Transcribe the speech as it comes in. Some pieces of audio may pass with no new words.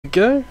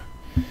go.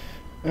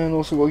 And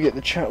also we'll get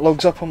the chat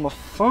logs up on my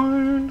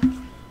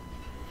phone.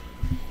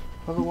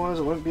 Otherwise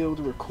I won't be able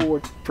to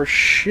record for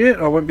shit.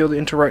 I won't be able to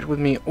interact with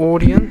my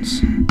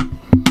audience.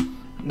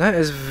 That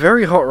is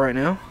very hot right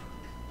now.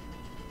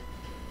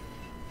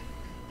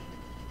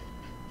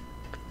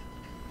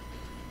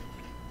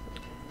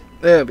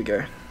 There we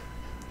go.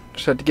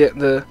 Just had to get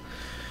the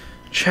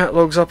chat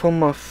logs up on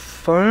my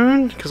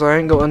phone because I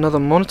ain't got another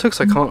monitor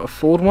because I can't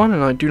afford one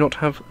and I do not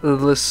have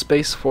the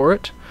space for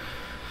it.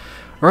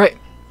 Right.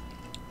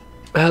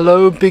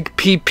 Hello, Big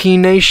PP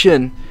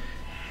Nation.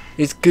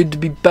 It's good to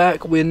be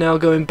back. We're now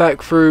going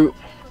back through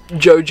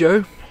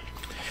JoJo.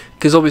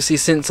 Because obviously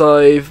since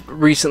I've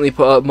recently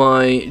put up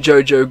my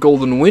JoJo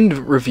Golden Wind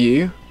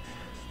review,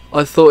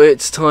 I thought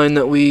it's time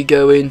that we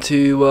go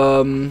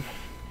into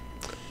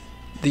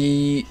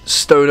the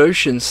Stone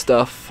Ocean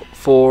stuff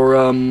for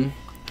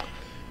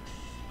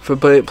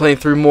playing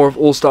through more of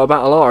All-Star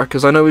Battle R.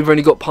 Because I know we've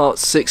only got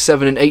parts 6,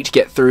 7 and 8 to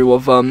get through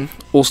of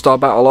All-Star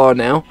Battle R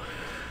now.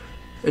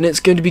 And it's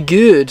going to be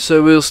good.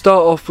 So we'll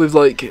start off with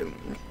like,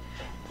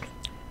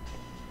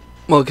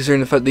 well, considering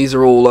the fact these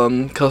are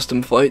all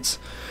custom fights.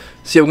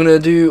 So yeah, we're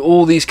going to do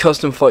all these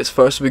custom fights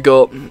first. We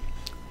got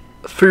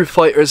Foo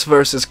Fighters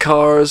versus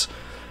Cars,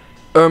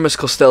 Hermes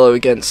Costello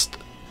against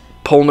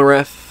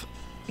Polnareff,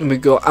 and we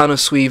got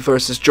Anasui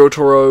versus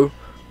Jotaro,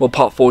 well,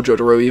 part 4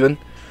 Jotaro even.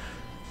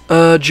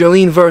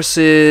 Jolene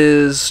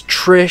versus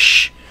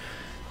Trish,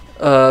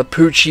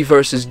 Pucci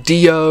versus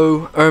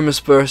Dio, Hermes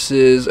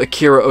versus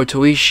Akira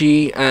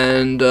Otoishi,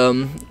 and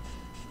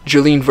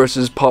Jolene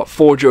versus part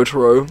 4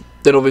 Jotaro.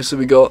 Then obviously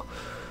we got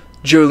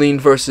Jolene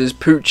versus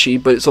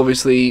Pucci, but it's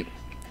obviously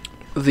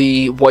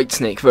the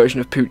Whitesnake version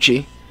of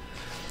Pucci.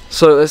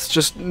 So let's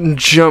just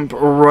jump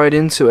right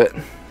into it.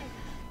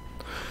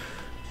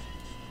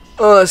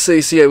 Let's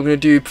see, so yeah, we're going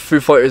to do Foo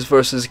Fighters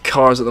versus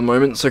Cars at the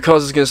moment. So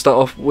Cars is going to start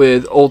off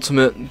with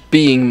Ultimate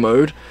Being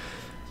Mode.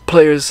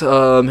 Players'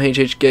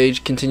 HH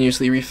gauge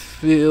continuously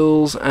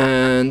refills,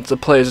 and the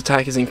player's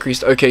attack is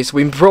increased. Okay, so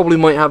we probably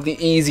might have the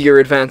easier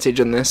advantage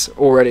in this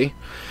already.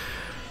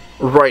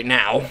 Right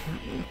now.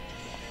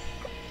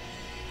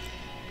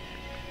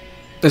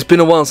 It's been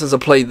a while since I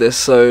played this,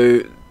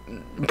 so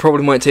it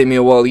probably might take me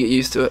a while to get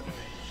used to it.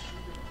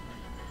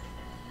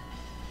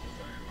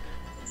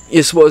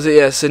 Yes, what was it?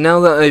 Yeah, so now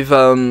that I've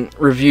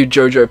reviewed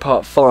JoJo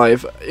Part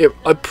 5,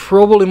 I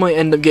probably might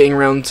end up getting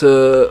around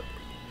to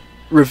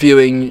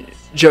reviewing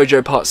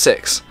JoJo Part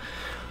 6.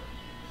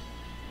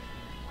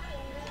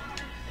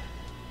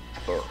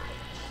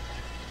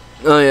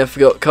 Oh yeah, I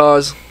forgot.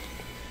 Cars.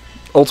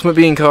 Ultimate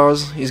Being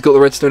Cars. He's got the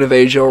Redstone of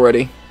Asia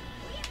already.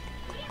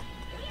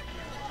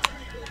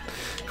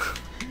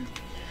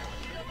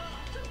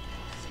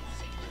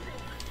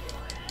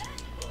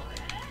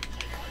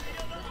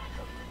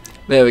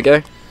 There we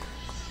go.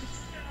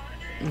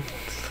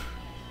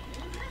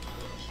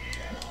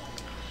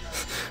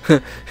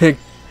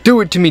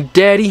 Do it to me,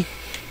 daddy.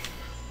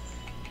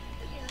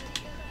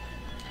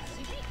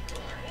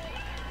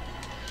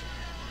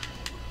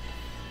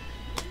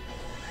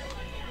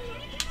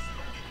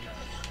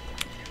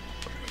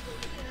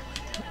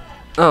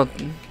 Oh.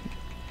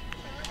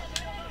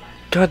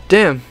 God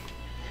damn.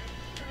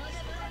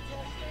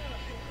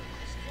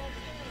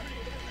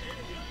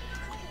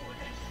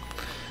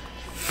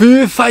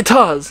 Foo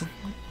Fighters.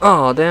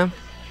 Oh, damn.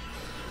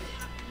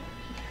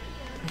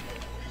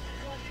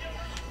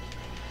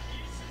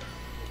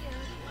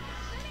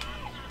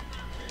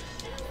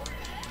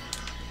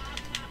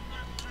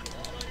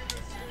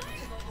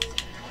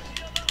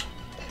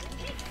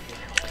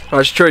 I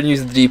was trying to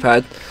use the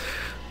D-pad.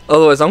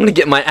 Otherwise, I'm gonna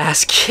get my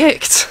ass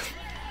kicked.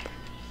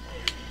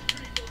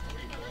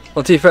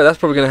 Well, to be fair, that's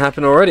probably gonna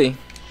happen already.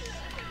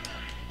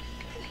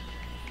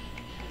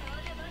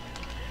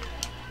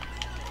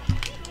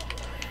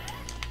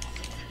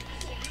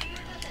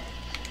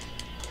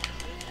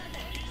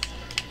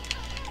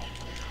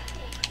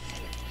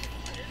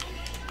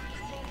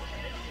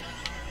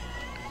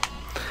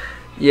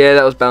 Yeah,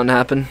 that was bound to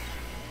happen.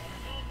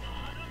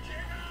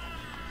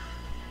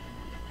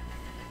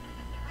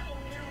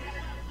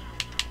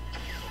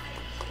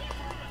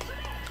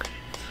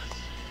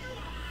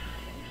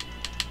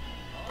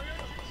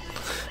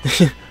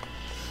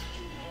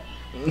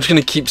 I'm just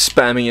gonna keep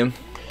spamming him.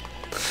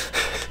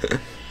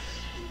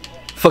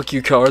 Fuck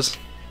you, Cars.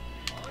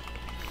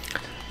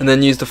 And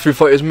then use the Foo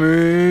Fighters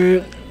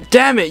move.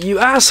 Damn it, you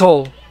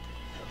asshole!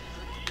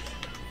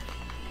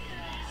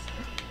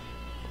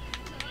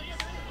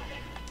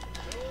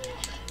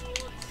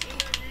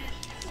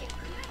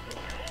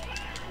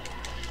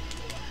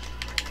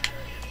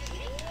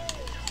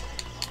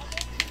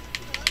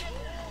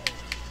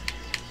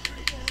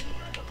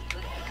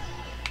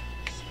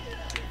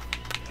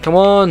 Come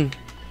on!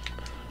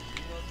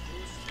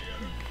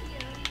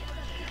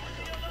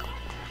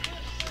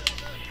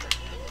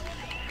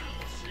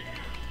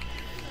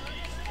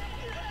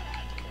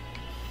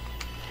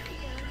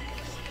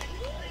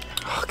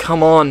 Oh,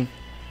 come on!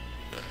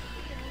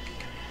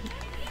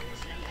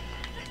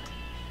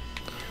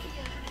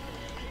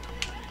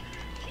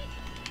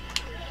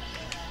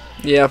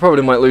 Yeah, I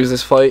probably might lose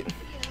this fight.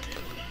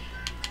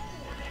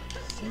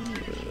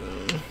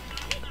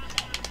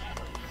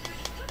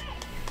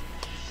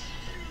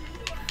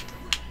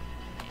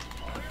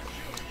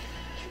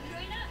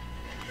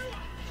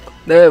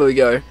 There we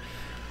go.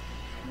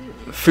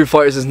 Foo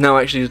Fighters is now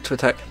actually to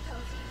attack.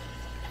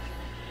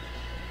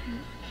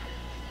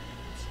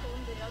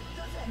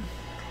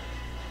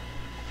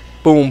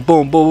 Boom,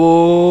 boom,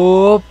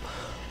 boom.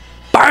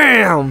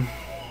 Bam!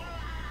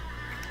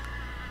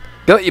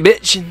 Got you,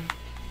 bitch.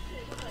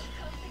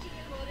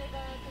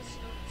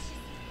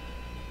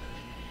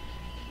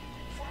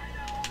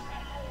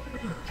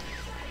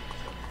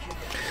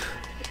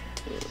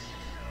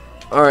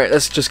 Alright,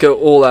 let's just go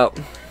all out.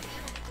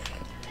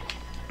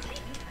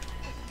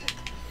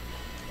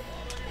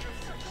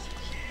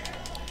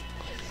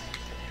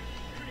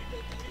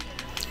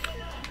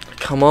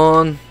 Come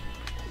on.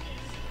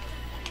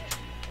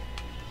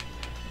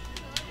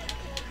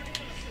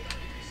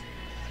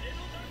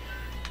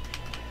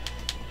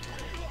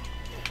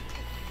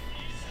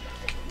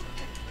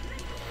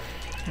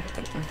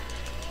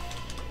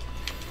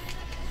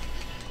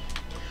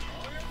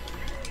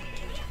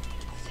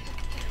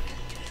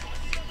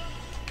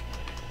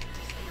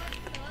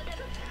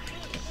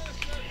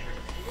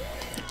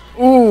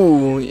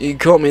 Ooh, you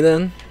caught me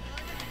then.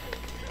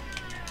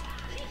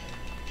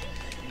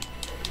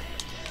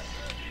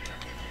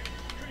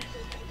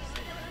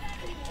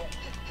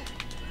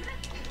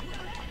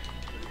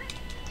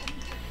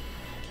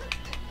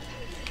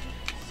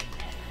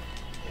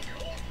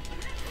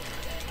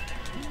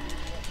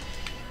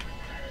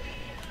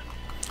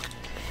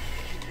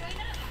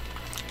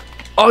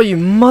 Oh, you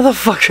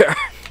motherfucker!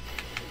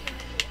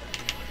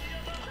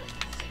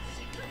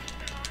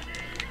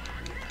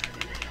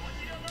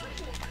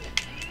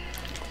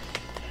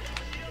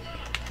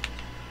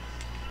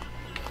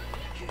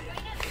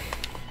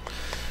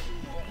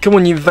 Come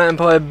on, you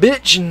vampire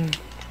bitch!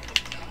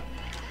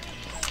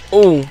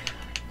 Oh.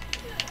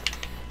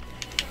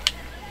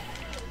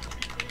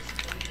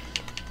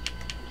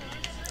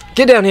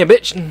 Get down here,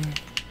 bitch!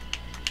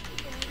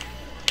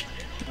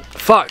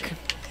 Fuck.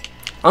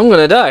 I'm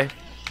gonna die.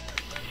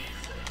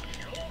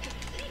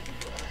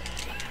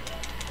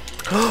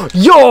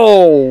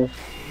 Yo!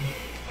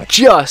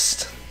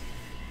 Just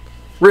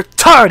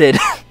retarded!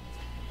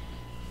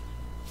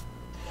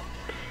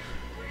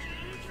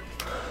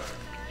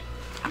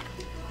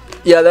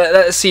 Yeah,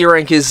 that C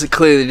rank is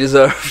clearly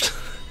deserved.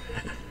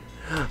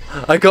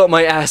 I got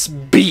my ass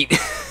beat.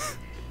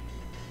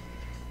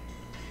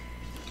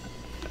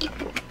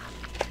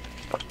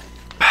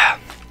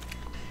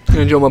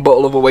 Enjoy my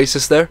bottle of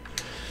Oasis there.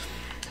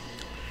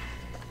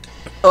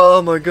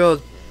 Oh my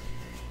god.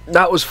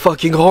 That was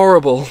fucking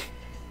horrible.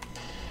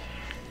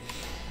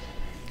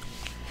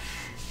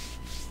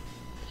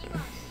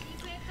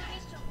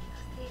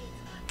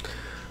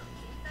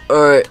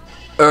 Alright,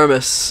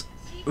 Hermes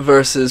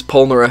versus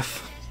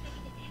Polnareff.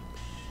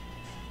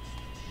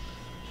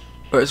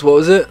 Alright, so what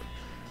was it?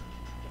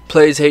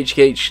 Plays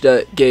HH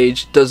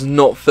gauge does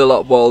not fill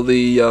up while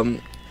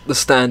the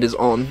stand is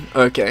on.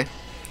 Okay.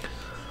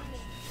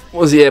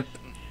 What was it?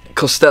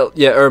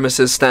 Yeah,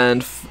 Hermes'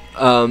 stand,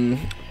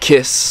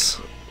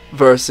 Kiss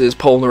versus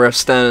Polnareff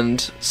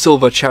stand,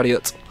 Silver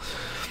Chariot.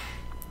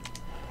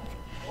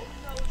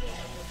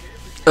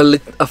 A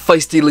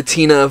feisty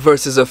Latina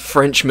versus a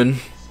Frenchman.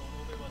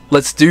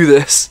 Let's do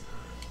this.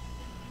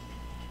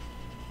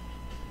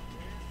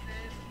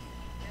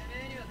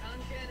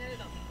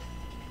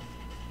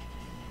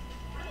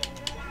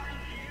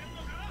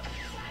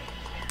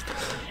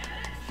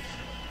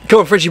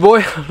 Come on, Frenchie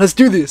boy, let's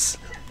do this.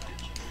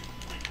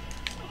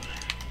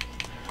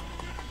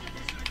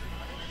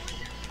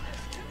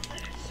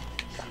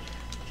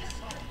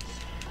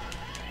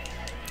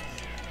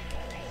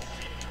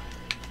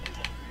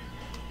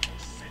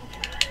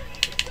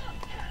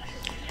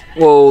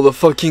 Whoa, the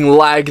fucking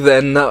lag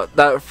then,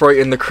 that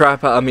frightened the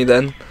crap out of me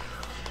then.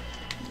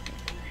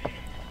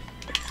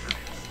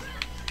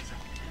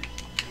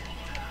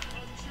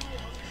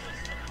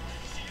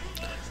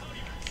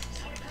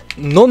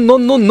 No, no,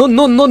 no, no,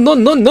 no, no, no,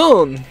 no,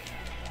 no.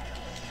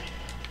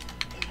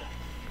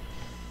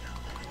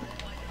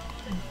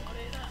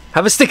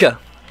 Have a sticker.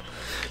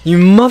 You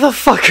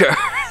motherfucker.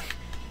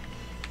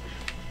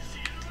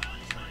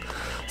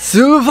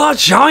 Silver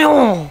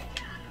Giant.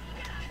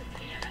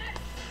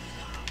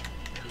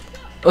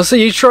 Oh, so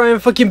you try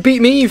and fucking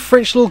beat me, you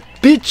French little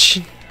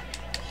bitch.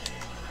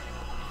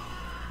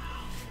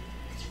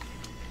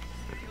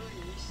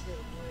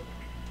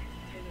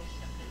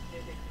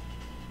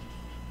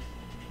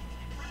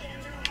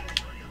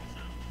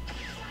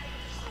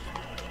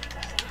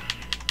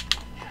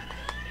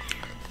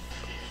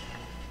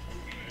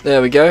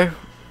 There we go.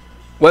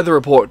 Weather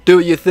report, do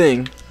your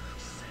thing.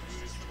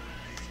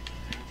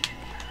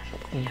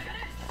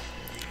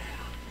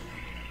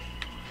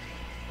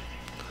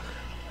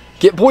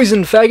 Get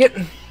poisoned,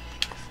 faggot!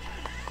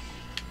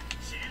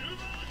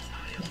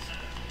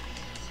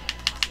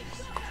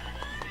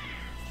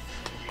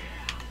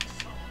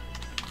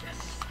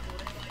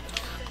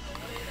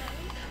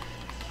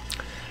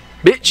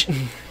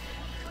 Bitch!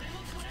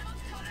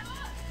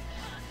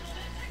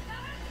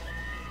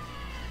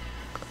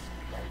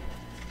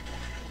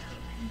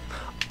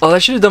 Oh, that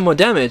should have done more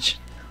damage.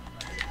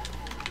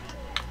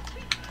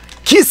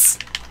 Kiss!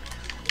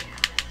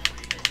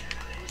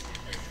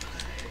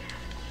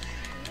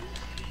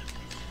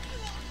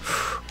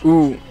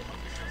 Ooh.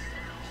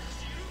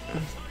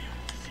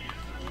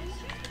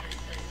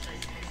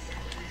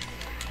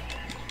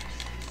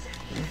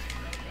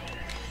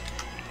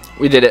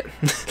 We did it.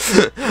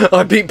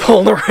 I beat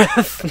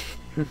Polnareff.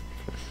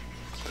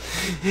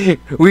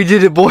 We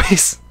did it,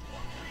 boys.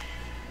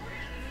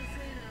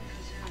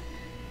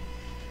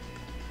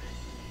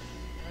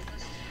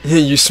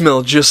 You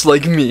smell just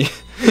like me.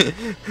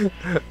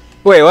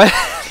 Wait, what?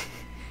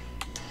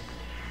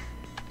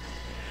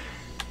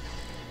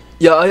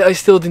 Yeah, I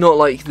still do not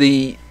like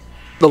the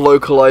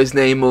localized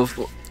name of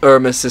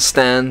Hermes'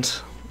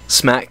 stand.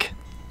 Smack.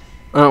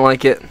 I don't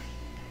like it.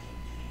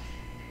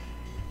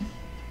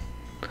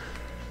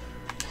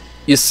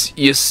 Yes,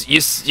 yes,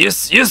 yes,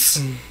 yes,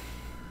 yes!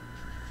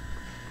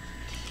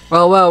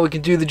 Well, wow, we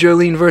can do the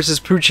Jolene versus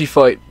Poochie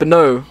fight, but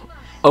no.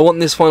 I want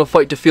this final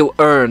fight to feel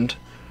earned.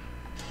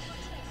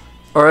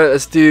 Alright,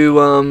 let's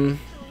do,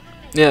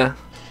 yeah.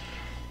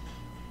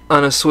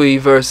 Anasui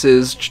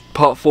versus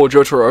Part 4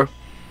 Jotaro.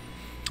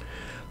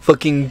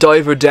 Fucking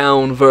Diver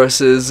Down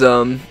versus,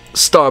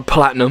 Star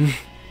Platinum.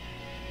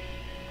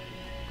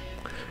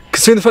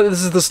 Considering the fact that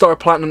this is the Star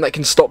Platinum that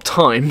can stop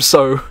time,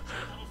 so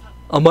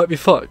I might be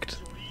fucked.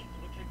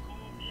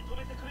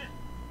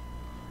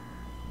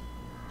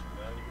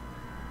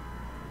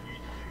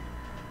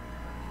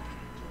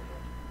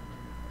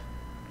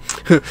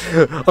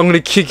 I'm gonna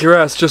kick your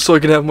ass just so I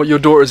can have your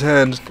daughter's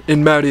hand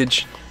in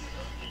marriage.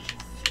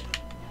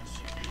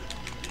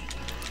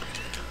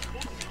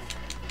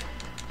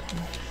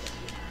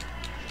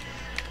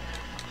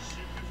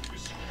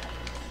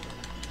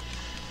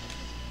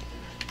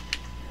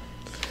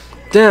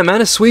 Damn,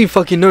 Anasui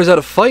fucking knows how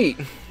to fight.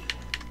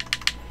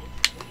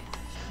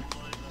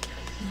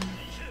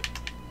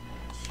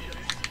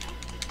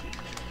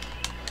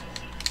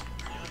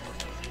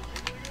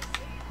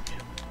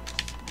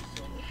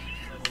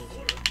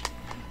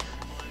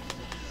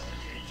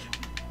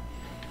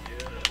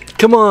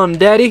 Come on,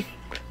 daddy.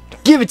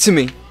 Give it to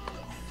me.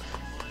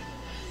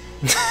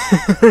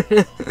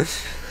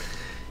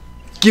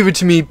 Give it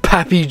to me,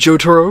 Pappy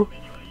Jotaro.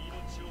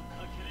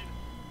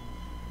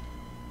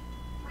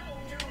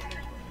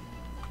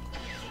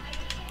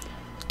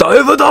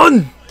 Diver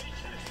done!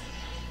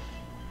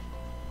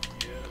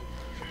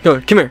 No,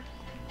 come here.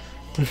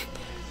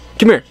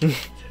 Come here.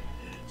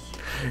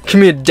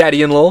 Come here,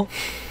 daddy-in-law.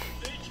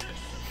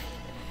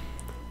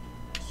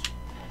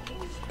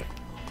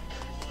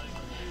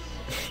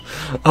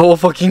 I will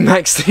fucking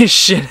max this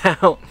shit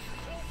out.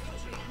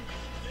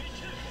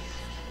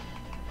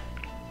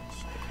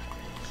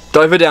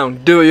 Dive it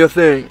down, do your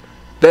thing.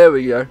 There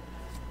we go.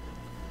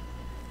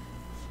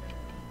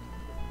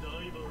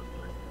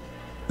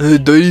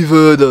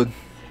 Diver done.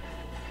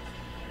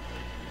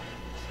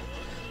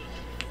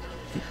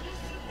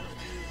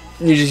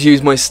 You just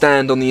use my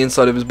stand on the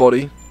inside of his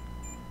body.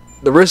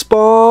 The wrist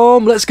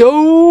bomb, let's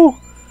go!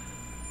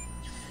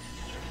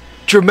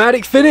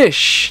 Dramatic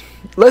finish!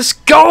 Let's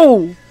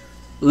go!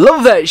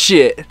 Love that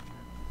shit!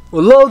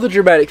 Love the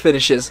dramatic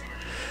finishes.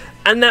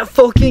 And that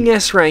fucking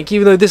S rank,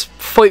 even though this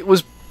fight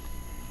was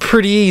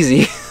pretty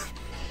easy.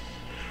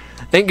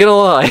 Ain't gonna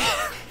lie.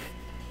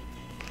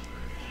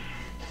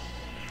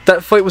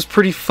 That fight was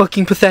pretty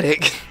fucking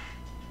pathetic.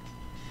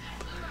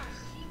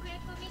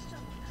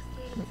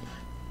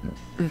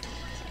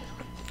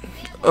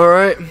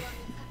 Alright.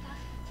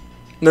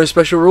 No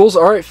special rules?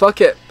 Alright,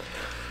 fuck it.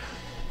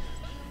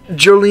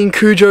 Jolene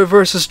Cujo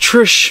versus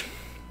Trish.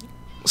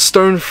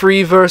 Stone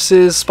Free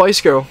versus Spice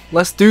Girl.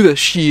 Let's do this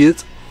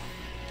shit.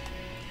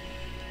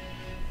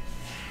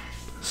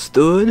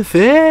 Stone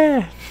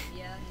Fair.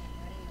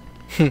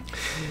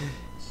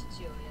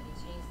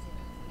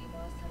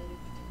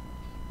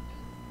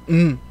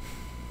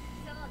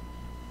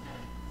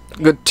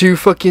 Got two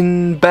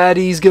fucking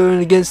baddies going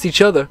against each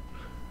other.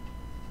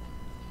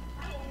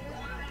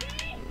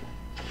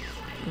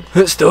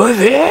 Stone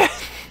Fair.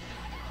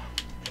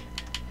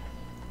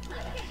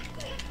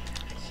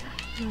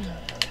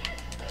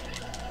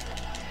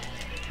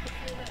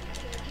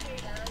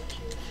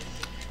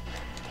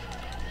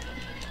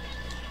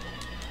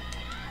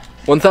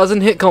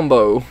 $1,000 hit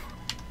combo.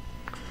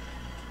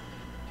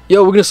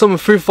 Yo, we're gonna summon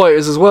Foo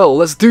Fighters as well.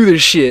 Let's do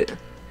this shit.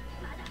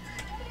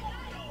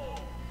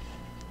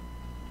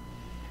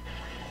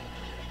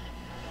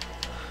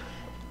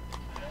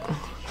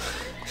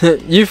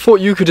 You thought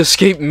you could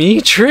escape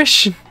me,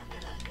 Trish?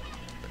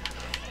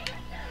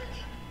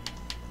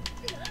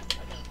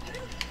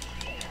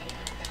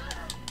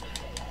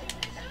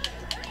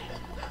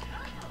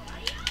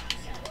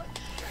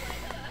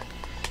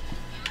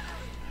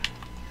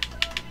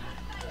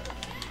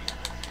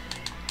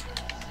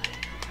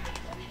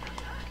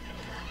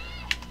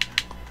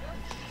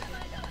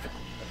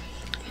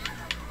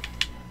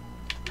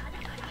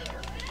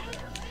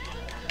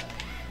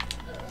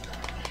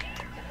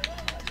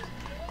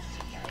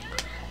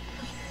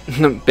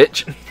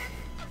 Bitch.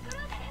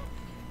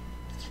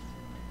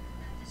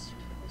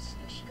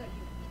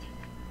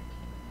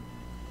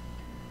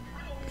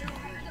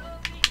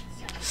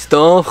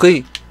 t'en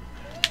prie.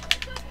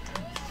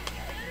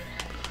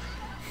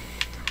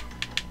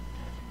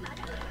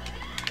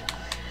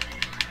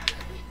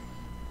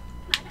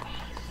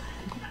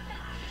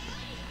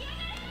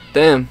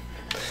 Damn.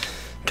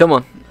 Come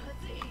on.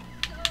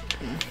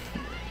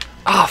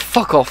 Ah,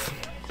 fuck off.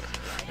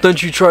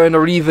 Don't you try and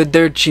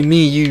arrivederci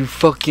me, you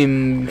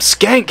fucking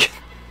skank.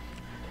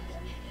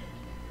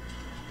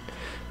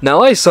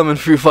 Now I summon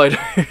Foo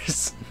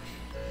Fighters.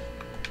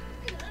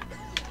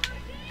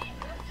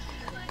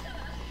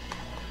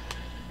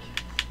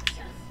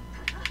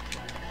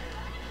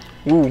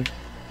 Ooh.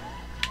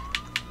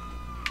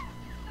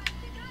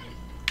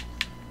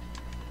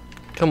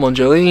 Come on,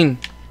 Jolene.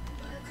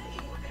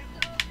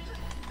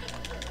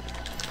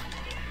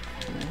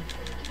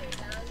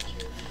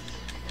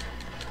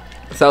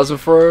 Thousand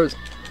throws.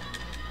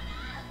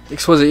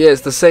 Exquisite, yeah,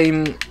 it's the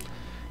same.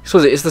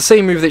 Exquisite, it's the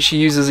same move that she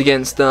uses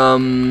against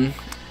the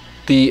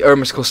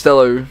Hermes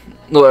Costello,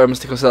 not Hermes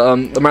Costello,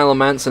 the Marilyn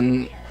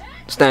Manson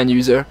stand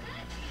user.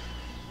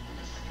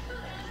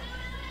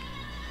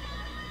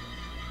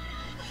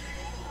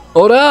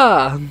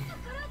 Ora!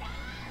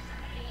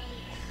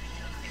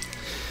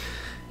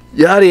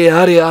 Yare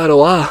yare yare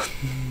wa.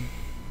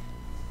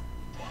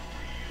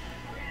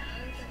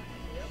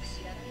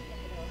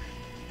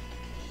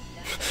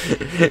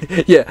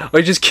 Yeah,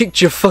 I just kicked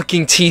your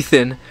fucking teeth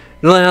in.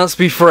 Let's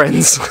be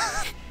friends.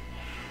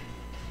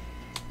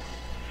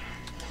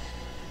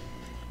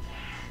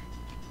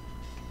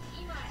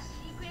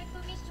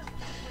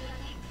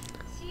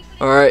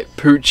 Alright,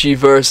 Poochie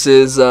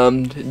versus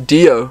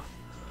Dio.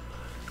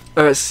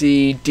 Let's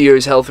see,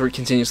 Dio's health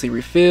continuously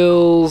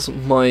refills,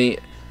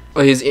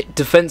 his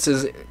defense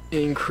is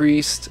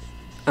increased,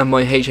 and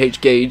my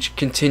HH gauge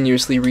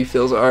continuously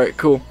refills. Alright,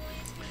 cool.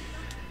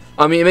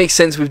 I mean, it makes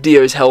sense with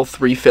Dio's health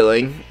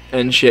refilling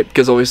and shit,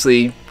 because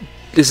obviously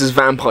this is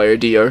vampire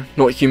Dio,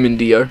 not human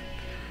Dio.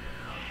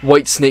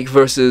 White Snake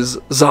versus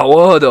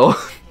Zawado.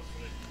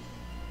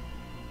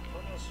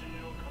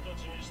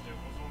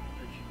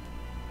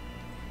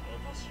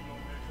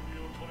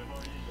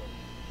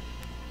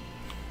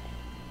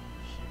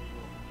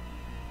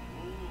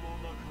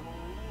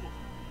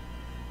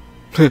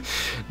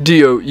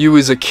 Dio, you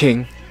is a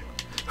king.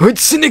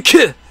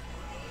 Hutsinike!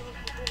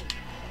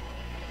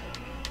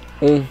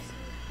 Oh.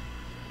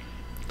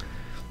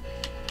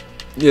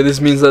 Yeah,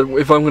 this means that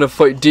if I'm gonna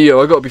fight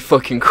Dio, I gotta be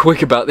fucking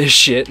quick about this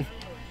shit.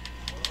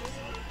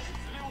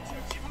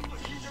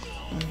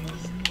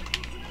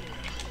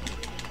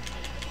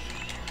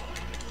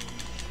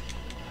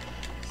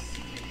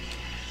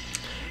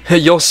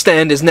 Your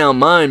stand is now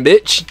mine,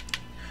 bitch.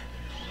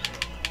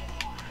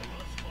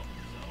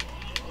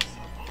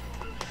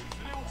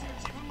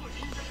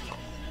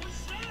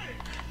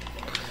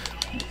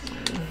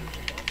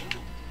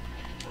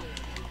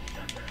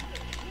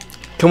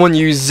 Come on,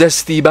 you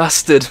zesty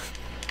bastard.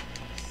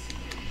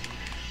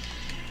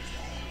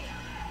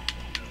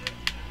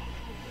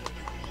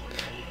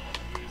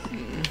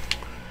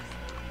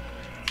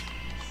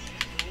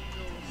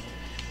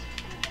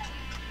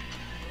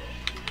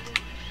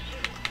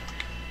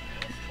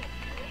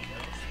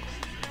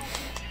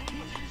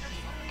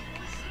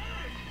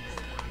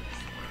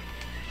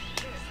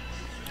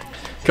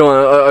 Come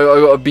on,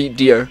 I gotta beat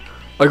Dio.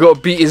 I gotta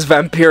beat his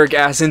vampiric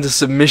ass into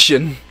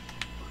submission.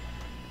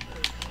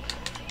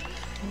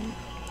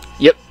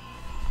 Yep.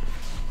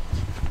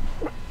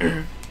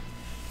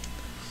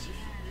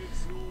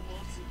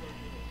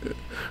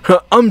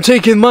 I'm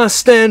taking my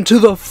stand to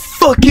the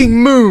fucking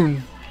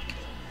moon.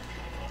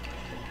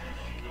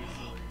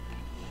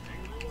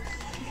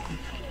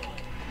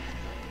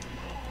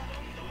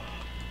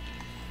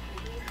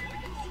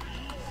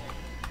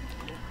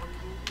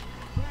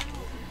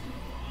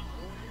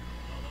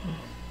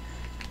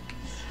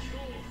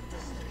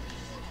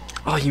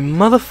 Oh, you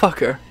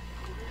motherfucker.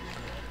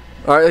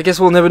 Alright, I guess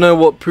we'll never know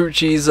what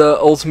Poochie's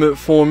ultimate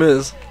form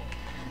is.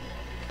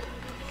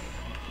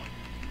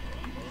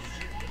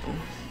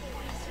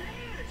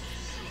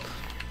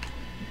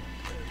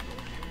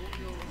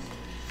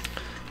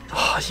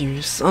 Oh,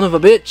 you son of a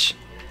bitch.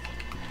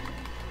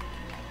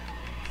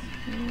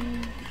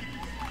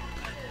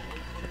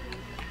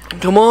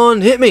 Come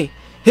on, hit me!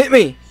 Hit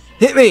me!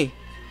 Hit me!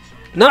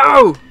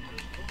 No!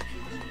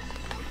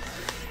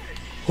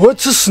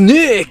 What's a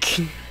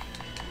snake?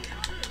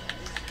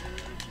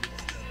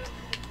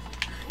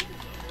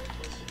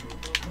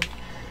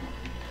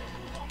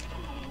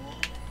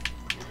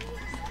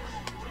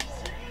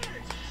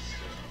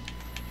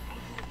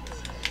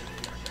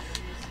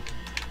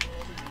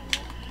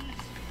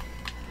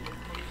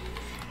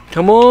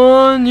 Come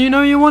on, you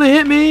know you want to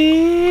hit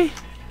me.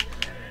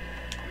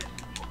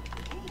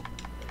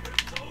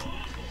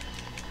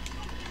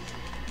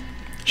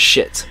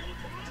 Shit.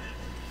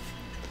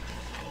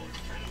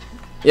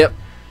 Yep.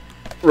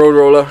 Road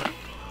roller.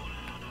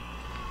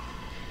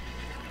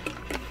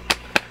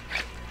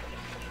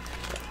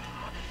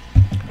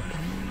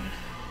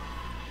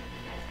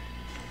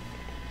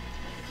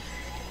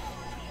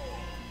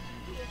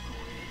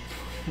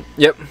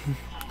 Yep.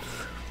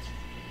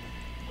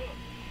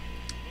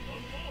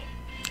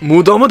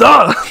 무다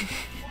무다.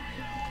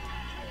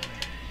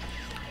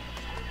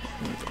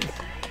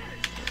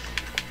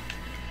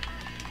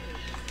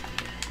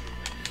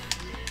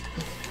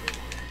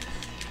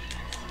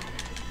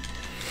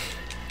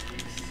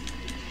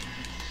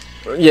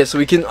 Yeah, so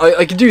we can.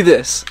 I can do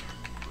this.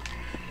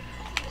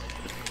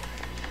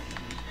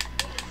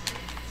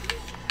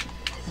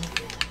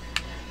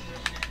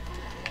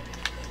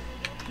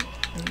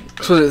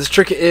 So the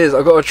trick is,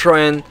 I gotta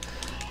try and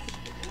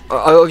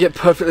I'll get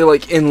perfectly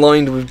like in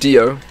line with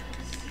Dio.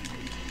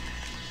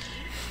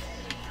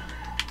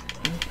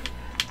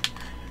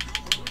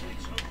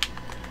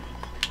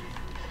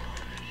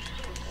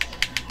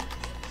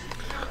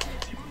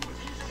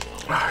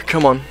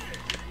 Come on.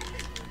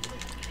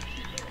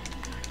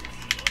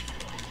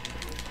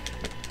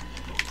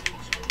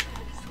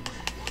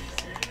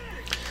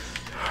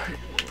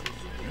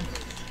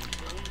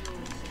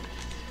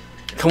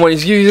 Come on,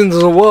 he's using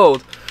the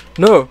world.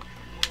 No.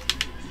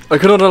 I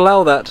cannot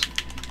allow that.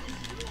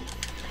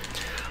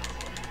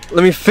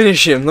 Let me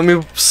finish him. Let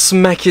me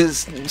smack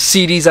his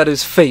CDs at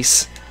his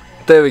face.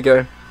 There we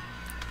go.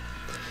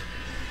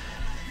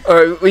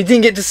 Alright, we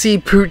didn't get to see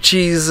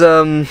Poochie's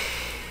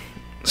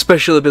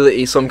special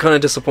ability, so I'm kind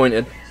of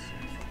disappointed.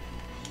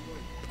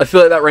 I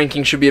feel like that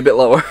ranking should be a bit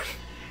lower.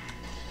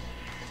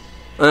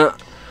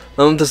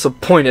 I'm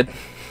disappointed.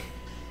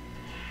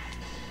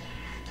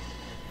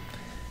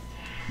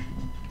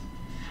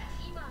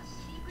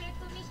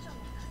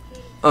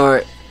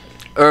 Alright,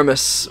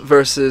 Hermes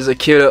versus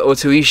Akira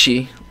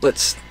Otoishi.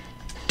 Let's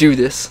do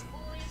this.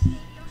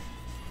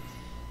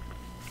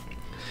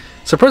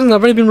 Surprisingly,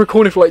 I've only been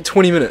recording for like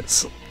 20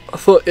 minutes. I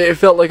thought it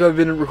felt like I've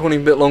been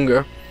recording a bit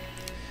longer.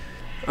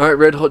 Alright,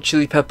 Red Hot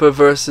Chili Pepper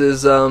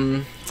versus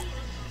yeah,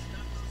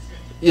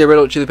 Red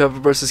Hot Chili Pepper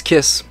versus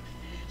Kiss.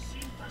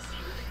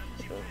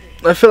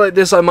 I feel like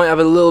this I might have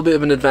a little bit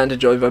of an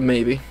advantage over,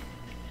 maybe.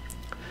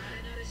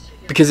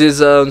 Because his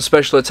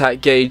special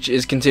attack gauge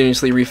is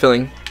continuously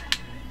refilling.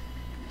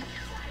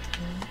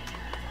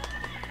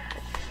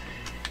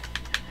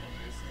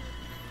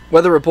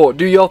 Weather report,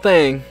 do your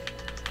thing.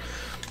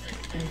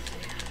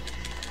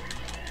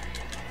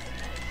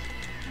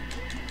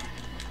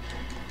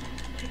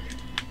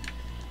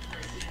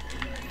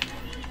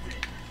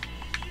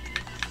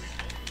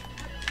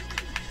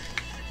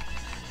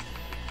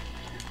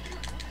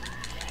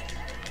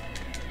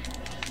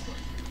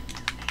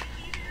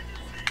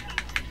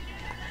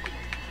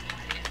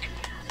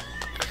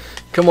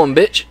 Come on,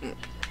 bitch.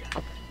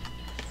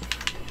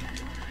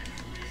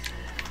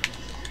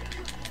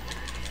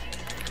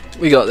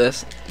 We got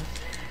this.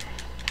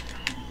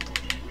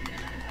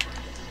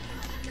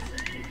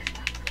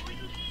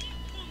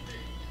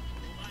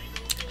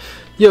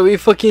 Yo, you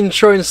fucking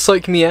trying to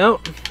psych me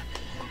out?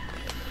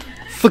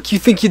 Fuck you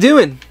think you're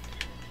doing,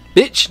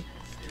 bitch?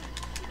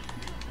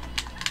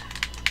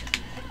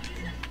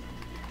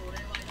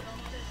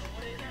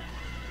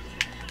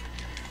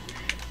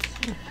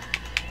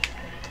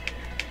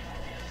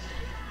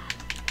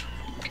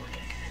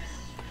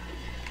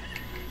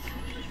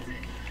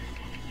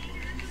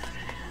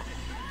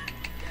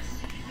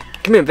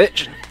 Come here,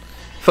 bitch.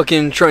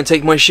 Fucking try and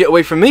take my shit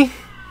away from me.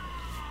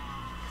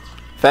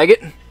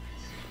 Faggot.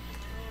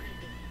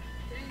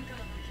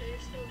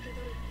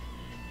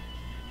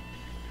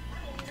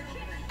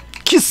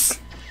 Kiss.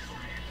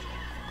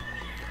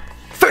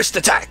 First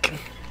attack.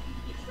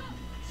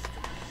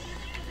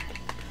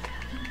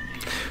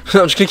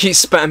 I'm just gonna keep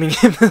spamming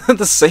him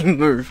the same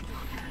move.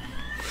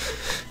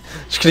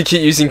 Just gonna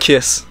keep using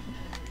Kiss.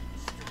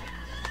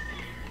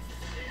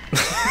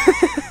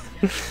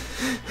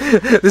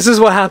 This is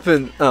what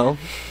happened. Oh.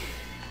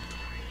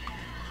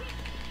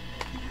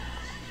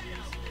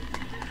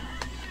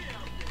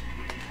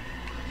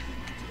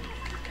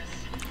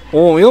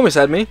 Oh, he almost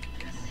had me.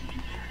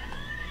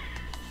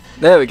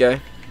 There we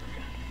go.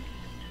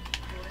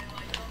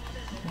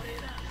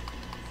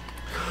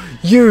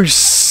 You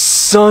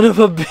son of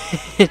a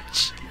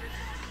bitch.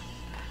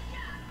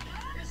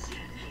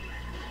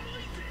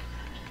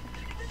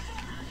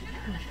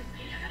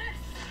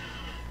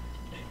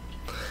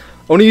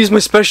 I want to use my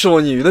special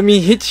on you. Let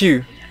me hit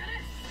you.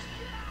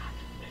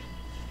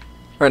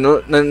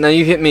 Alright, now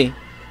you hit me.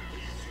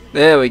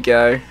 There we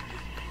go.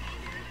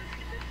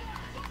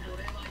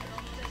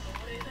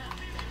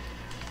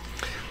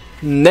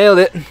 Nailed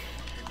it.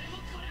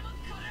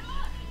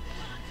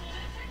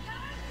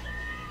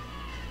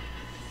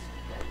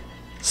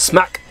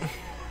 Smack.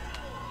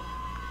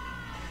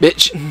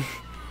 Bitch.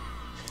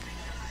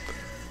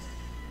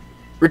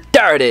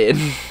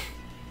 Retarded.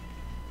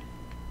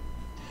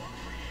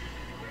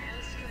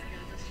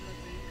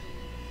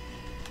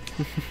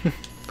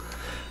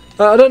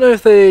 I don't know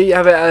if they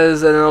have it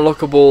as an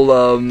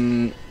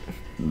unlockable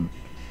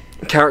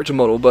character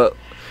model, but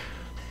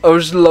I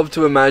would just love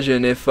to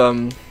imagine if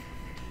we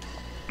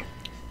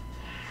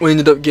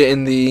ended up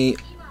getting the,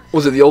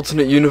 was it the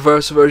alternate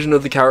universe version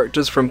of the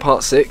characters from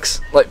part 6,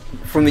 like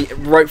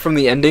right from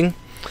the ending.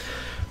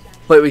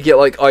 Like we get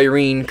like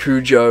Irene,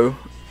 Kujo,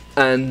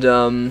 and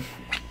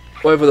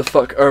whatever the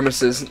fuck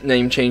Hermes's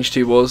name change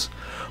to was.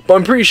 But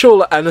I'm pretty sure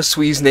like, Anna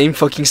Sui's name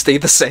fucking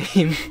stayed the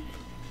same.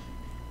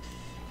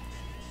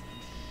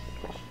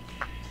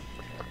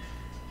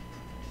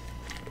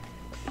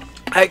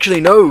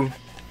 Actually, no.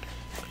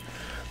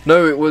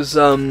 No, it was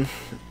Anna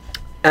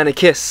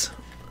Kiss.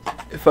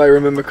 if I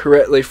remember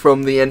correctly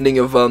from the ending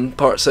of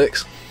part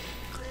 6.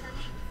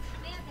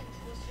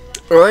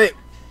 Alright.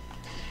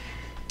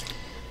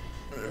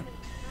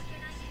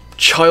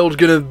 Child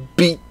gonna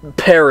beat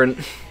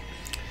parent.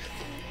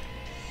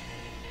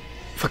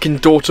 Fucking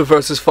daughter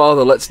versus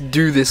father, let's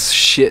do this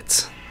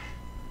shit.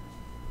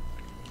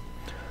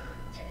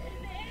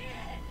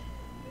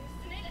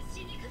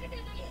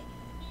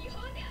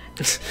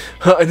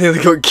 I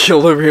nearly got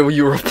killed over here when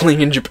you were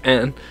playing in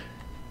Japan.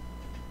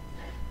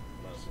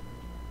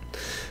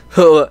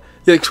 Yeah,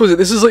 exquisite.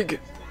 This is like...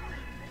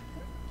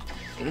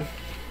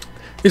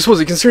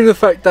 Exquisite, considering the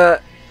fact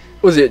that...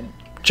 Was it?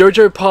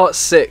 JoJo Part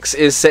 6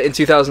 is set in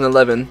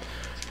 2011.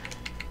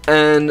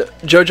 And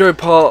JoJo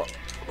Part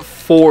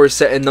 4 is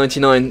set in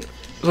 99.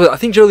 I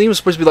think Jolene was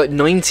supposed to be like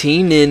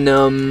 19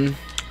 in...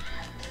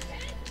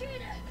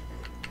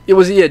 It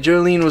was, yeah,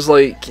 Jolene was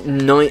like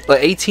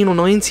 18 or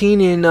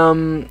 19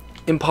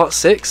 in Part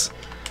 6.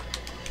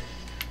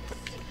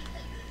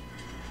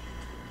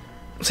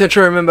 So I'm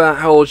trying to remember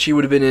how old she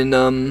would have been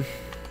in,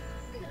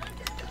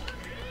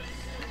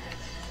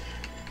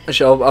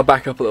 Actually, I'll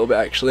back up a little bit,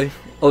 actually.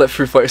 I'll let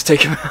Foo Fighters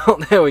take him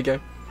out. There we go.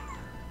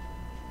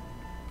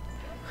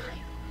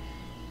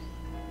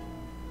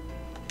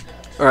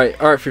 Alright,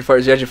 Foo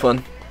Fighters, you had your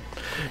fun.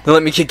 Now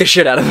let me kick the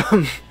shit out of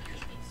them.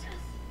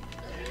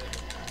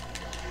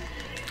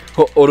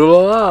 Oh, oh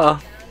la la.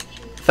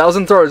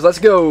 1,000 throws, let's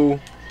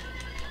go.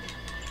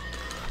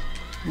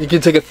 You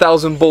can take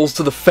 1,000 balls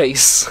to the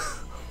face.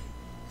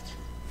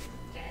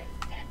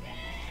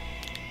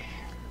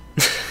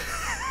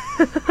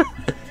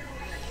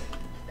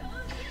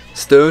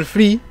 Stone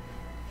free.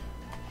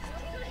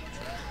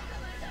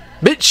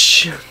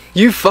 Bitch,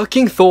 you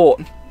fucking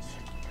thought.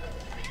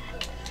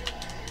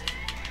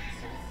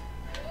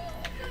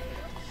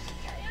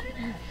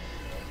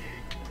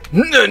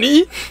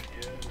 Nani?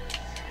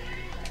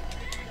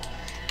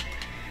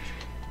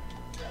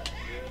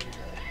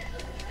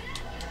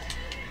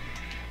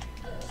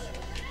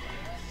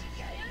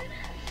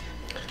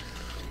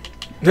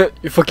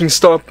 You fucking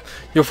stop.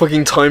 Your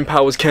fucking time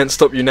powers can't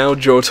stop you now,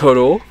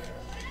 Jotaro.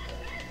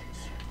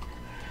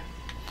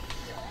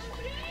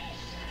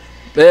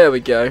 There we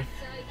go.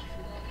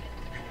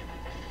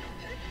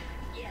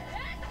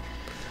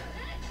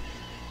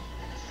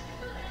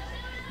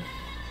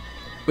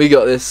 We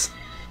got this.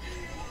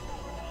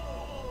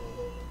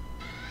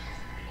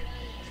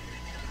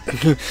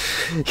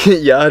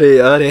 Yare,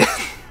 yare.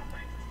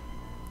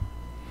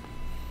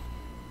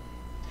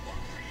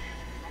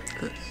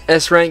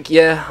 S rank,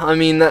 yeah, I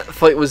mean that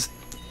fight was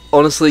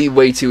honestly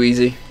way too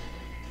easy.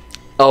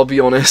 I'll be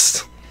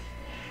honest.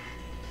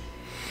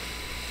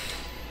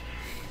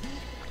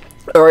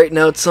 Alright,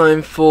 now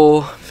time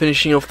for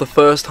finishing off the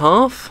first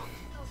half.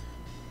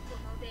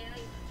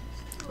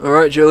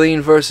 Alright,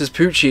 Jolene versus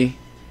Poochie.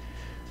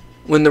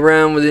 Win the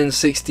round within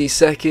 60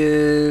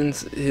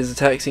 seconds, his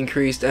attack's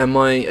increased and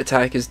my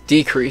attack is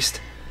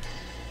decreased.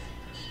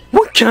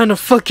 What kind of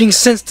fucking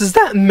sense does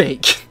that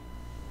make?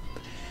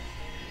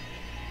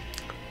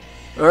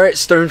 Alright,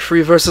 Stone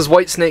Free versus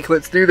Whitesnake,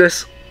 let's do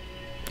this.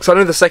 Because I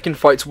know the second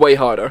fight's way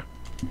harder.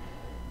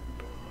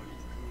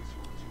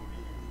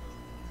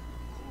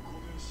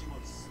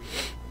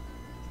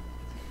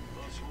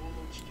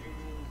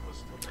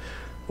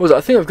 What was it?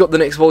 I think I've got the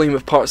next volume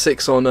of Part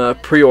 6 on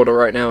pre-order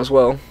right now as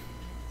well.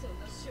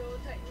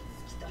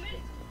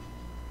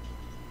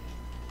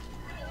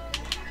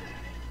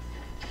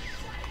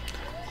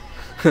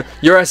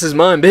 Your ass is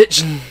mine,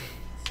 bitch.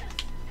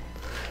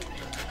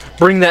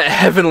 Bring that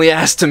heavenly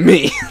ass to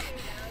me.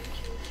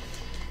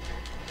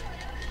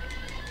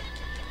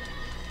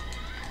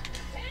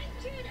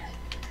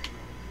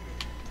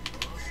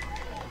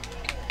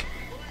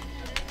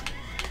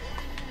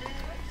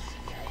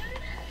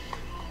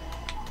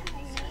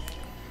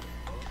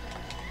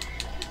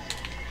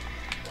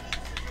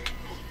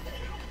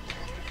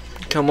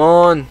 Come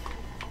on.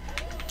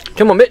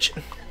 Come on, bitch.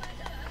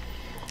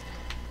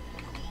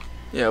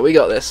 Yeah, we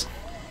got this.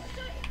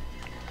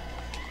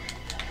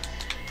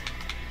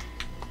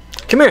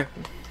 Come here.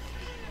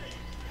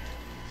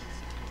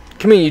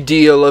 Come here, you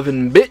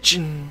DL11 bitch.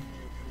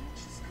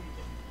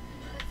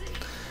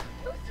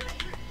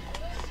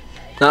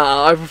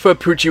 Nah, I prefer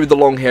Poochie with the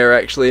long hair,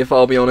 actually, if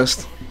I'll be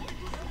honest.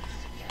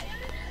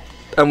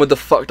 And with the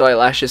fucked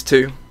eyelashes,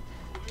 too.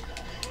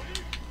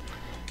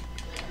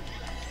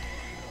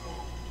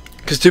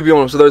 Because to be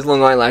honest, with those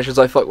long eyelashes,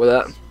 I fuck with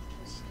that.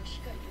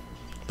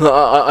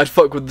 I'd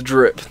fuck with the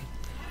drip.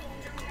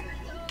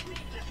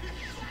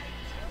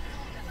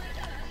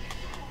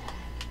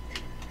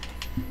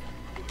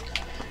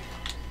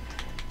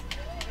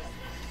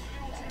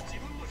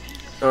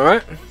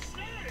 Alright.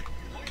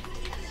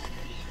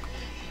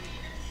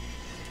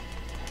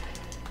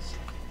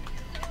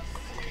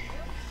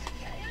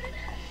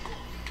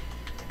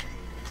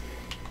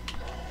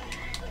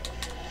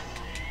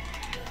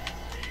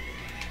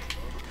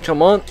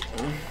 Come on.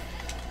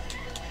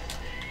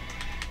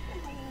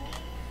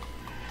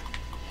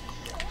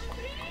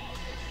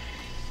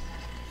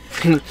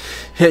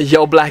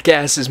 Your black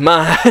ass is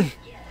mine.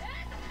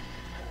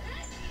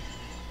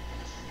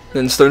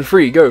 Then stone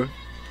 3, go.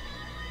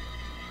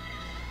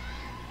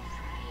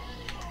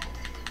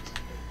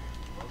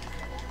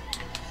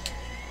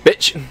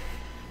 Bitch.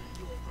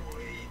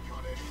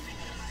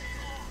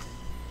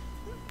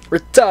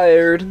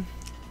 Retired.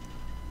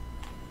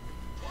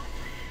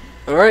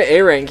 Alright,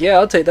 A rank. Yeah,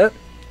 I'll take that.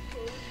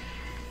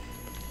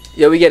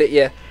 Yeah, we get it,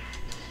 yeah.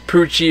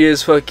 Poochie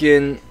is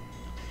fucking...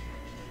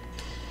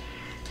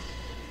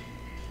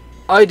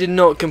 I did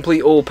not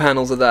complete all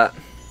panels of that.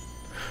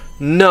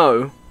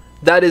 No,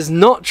 that is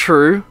not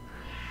true.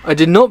 I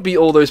did not beat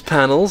all those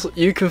panels.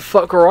 You can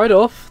fuck right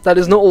off. That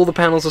is not all the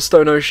panels of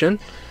Stone Ocean.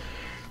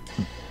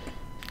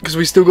 Because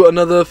we still got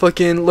another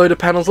fucking load of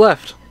panels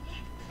left.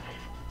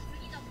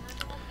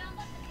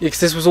 Yeah, because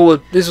this was all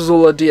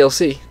a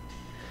DLC.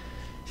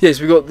 Yes,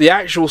 we got the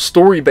actual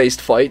story-based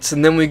fights,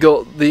 and then we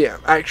got the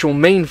actual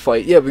main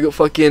fight. Yeah, we got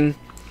fucking...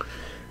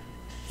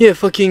 Yeah,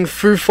 fucking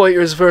Foo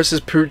Fighters versus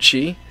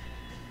Poochie.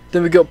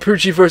 Then we got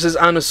Poochie versus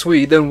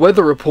Anasui. Then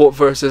Weather Report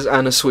versus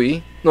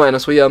Anasui. Not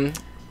Anasui,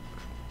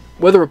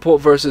 Weather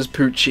Report versus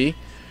Poochie.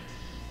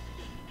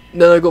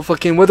 Then I got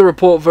fucking Weather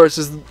Report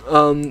versus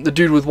the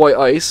dude with white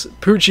ice.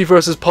 Poochie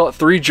versus Part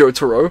 3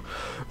 Jotaro.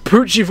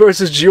 Poochie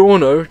versus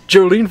Giorno.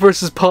 Jolene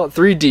versus Part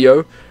 3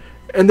 Dio.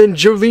 And then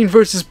Jolene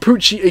versus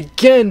Poochie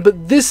again,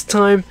 but this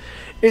time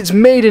it's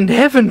Made in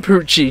Heaven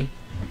Poochie.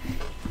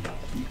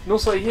 And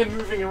also I hear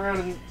moving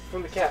around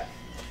from the cat.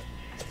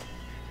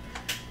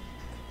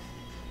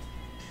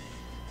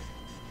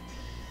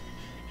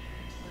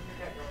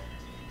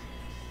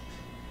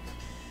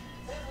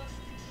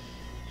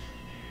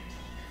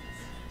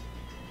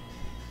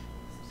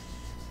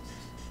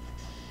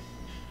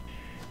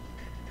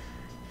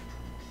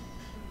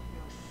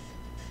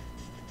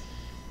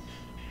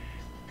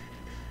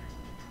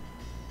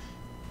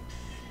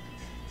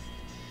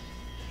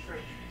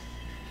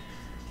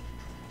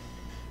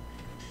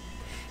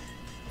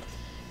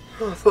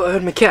 Oh, I thought I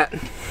heard my cat.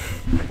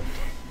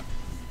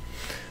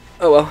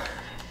 Oh well.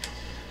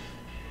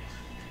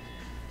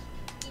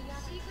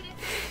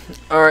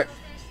 Alright.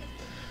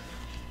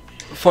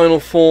 Final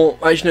form.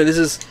 Actually, no, this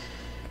is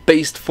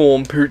based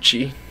form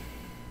Poochie.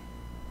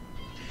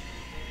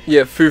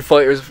 Yeah, Foo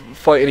Fighters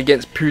fighting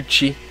against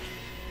Poochie.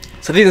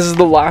 So I think this is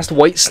the last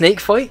White Snake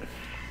fight.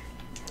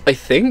 I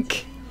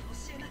think.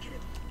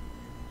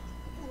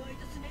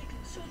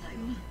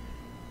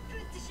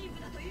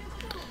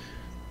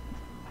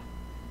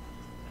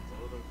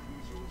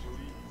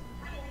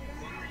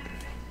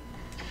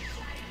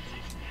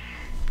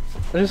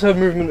 I just heard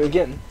movement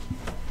again.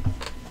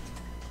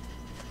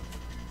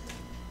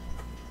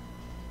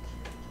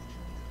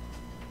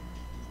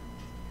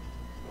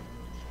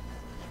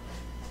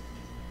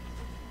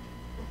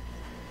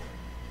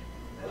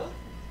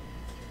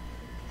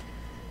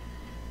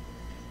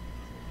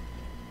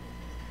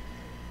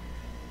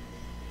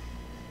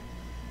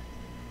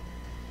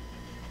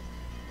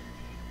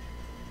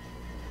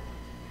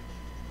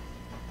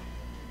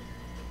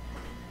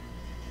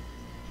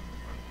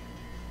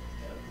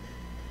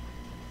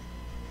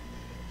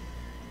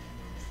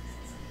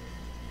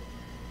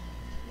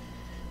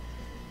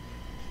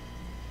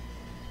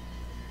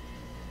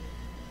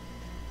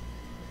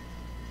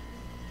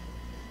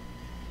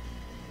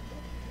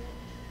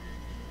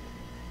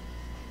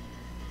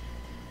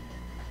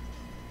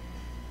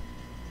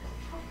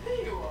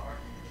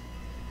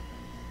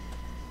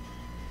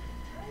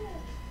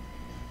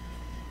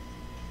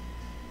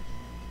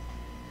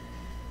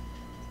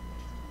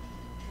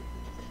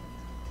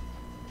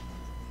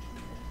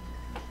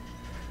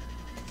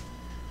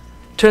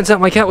 Turns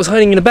out my cat was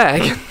hiding in a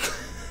bag.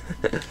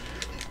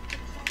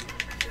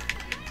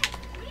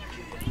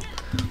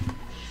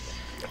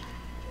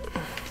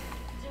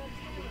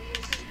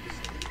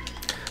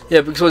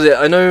 Yeah, because what was it?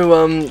 I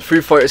know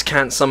Foo Fighters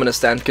can't summon a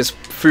stand because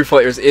Foo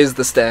Fighters is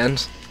the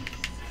stand.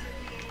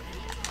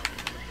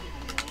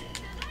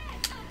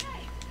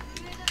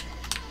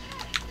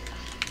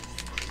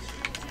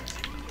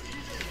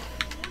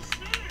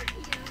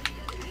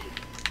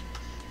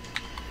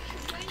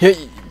 Yeah,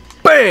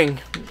 bang!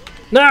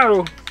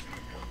 No!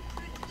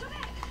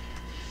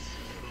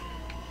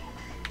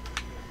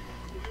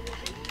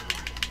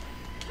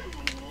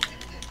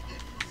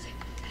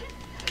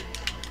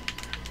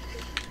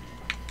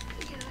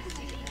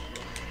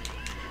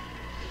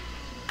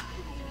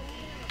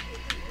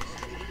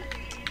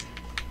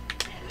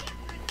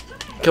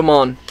 Come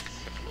on.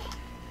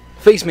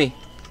 Face me.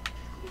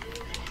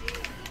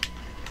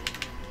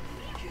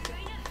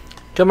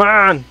 Come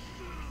on!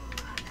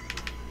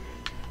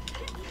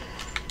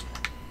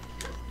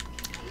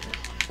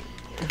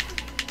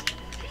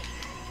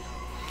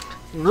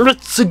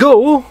 Let's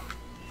go!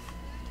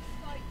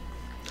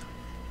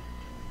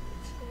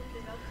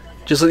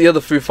 Just like the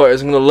other Foo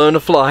Fighters, I'm gonna learn to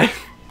fly.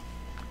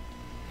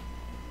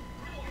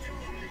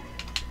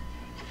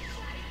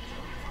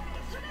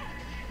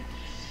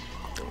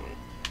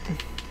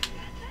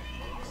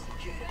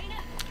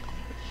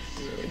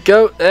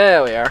 Go,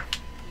 there we are.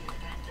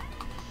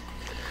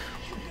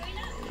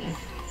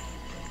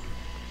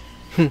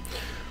 I'm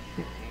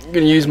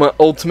gonna use my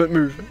ultimate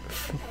move.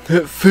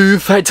 Foo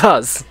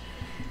Fighters.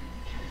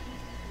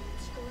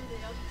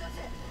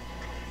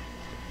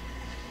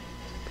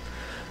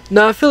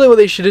 Nah, I feel like what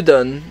they should have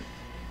done.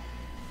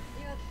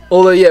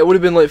 Although, yeah, it would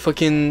have been like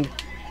fucking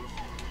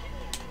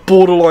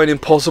borderline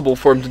impossible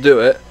for him to do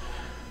it.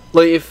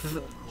 Like if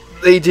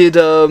they did,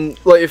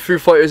 like if Foo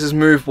Fighters'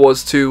 move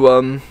was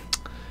to,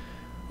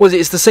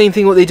 it's the same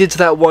thing what they did to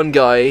that one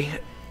guy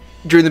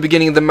during the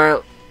beginning of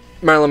the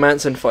Marilyn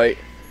Manson fight,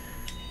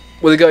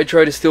 where the guy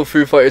tried to steal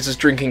Foo Fighters'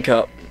 drinking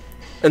cup,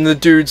 and the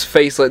dude's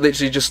face like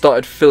literally just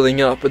started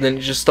filling up, and then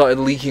it just started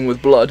leaking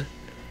with blood.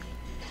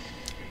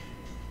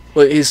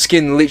 Like his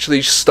skin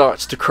literally just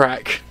starts to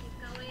crack.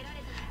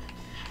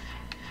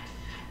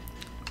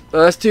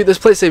 Let's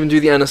play safe and do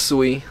the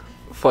Anasui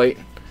fight.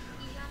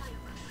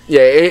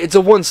 Yeah, it's a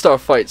 1-star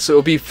fight, so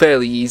it'll be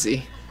fairly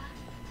easy.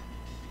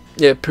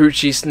 Yeah,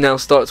 Poochie now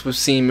starts with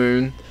Sea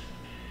Moon.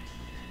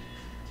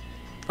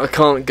 I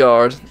can't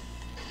guard.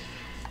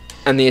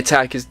 And the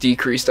attack is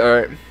decreased,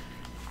 alright.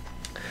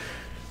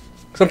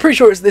 So I'm pretty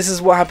sure this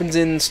is what happens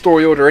in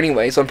story order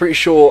anyway, so I'm pretty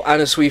sure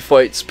Anasui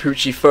fights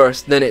Poochie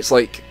first, then it's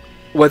like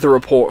Weather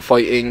Report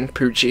fighting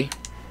Poochie.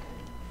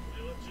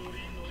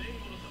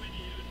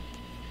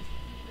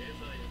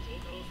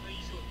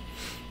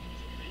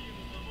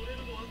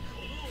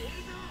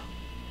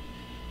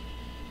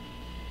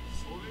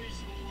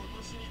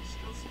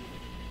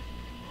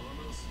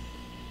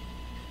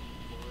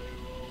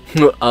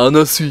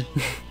 Anasui.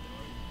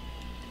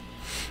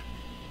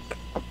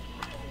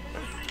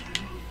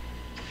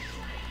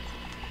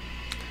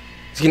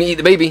 He's gonna eat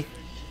the baby.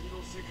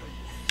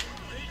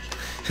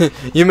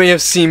 You may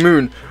have seen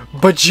Moon,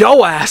 but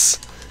your ass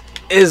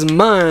is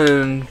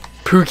mine,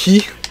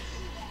 Pookie.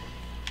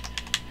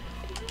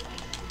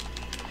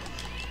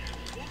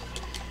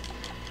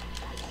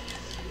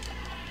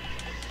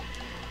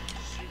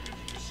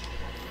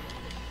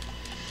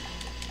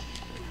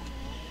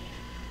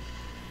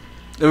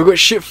 And we've got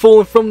shit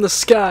falling from the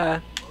sky.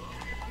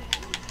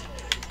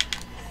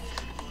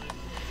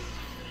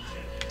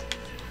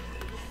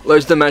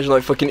 Let's just imagine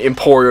like fucking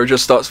Emporio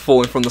just starts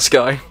falling from the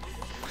sky.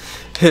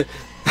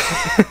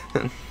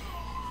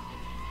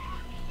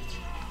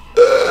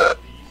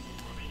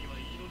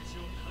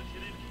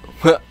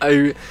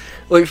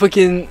 Like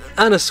fucking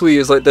Anasui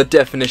is like the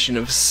definition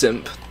of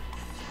simp.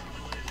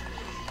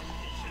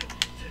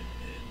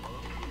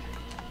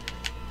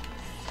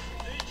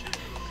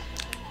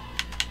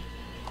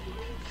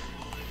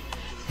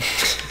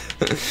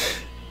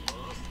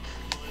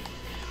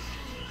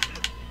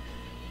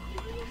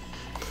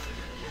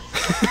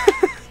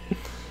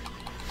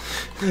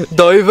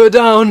 Dive her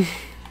down.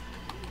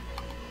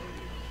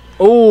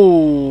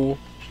 Oh,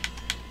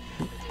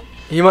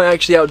 he might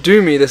actually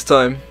outdo me this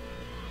time.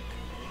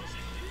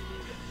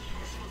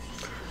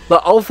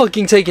 Like, I'll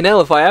fucking take an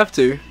L if I have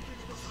to.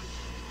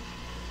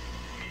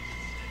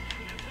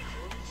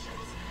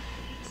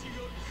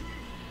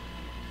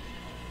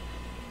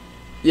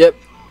 Yep.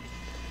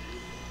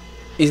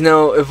 He's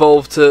now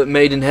evolved to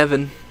Made in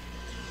Heaven.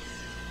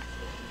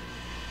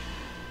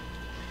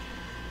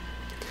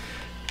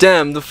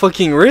 Damn, the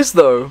fucking wrist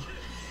though.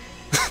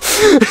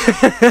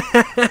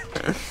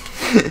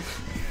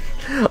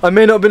 I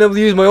may not have been able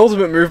to use my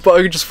ultimate move, but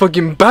I could just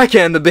fucking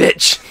backhand the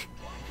bitch.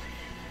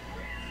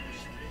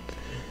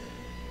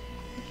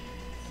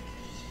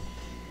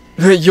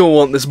 You'll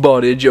want this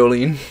body,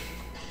 Jolene.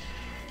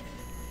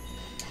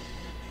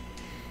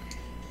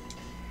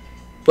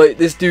 Like,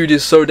 this dude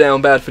is so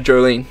down bad for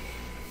Jolene.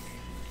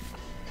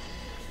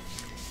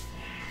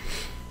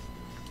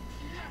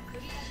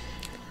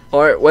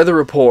 Alright, weather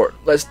report.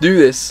 Let's do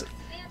this.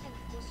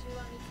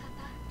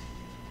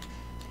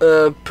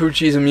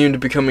 Poochie's immune to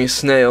becoming a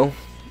snail.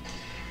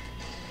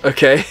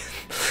 Okay.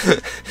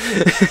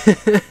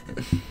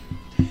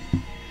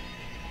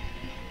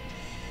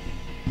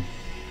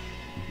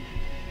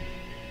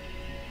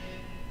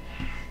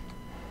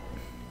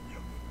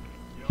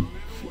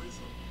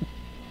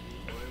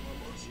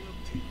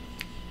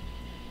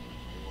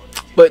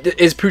 But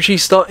is Poochie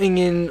starting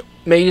in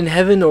Made in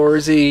Heaven, or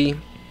is he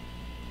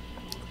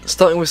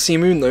starting with Sea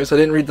Moon though? So I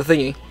didn't read the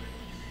thingy.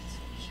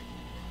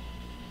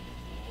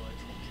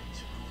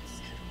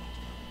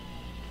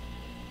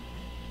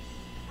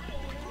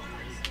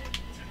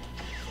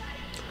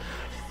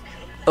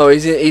 Oh,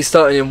 he's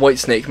starting in White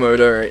Snake mode,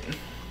 alright.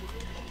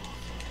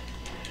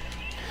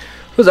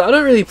 Because I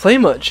don't really play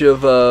much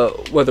of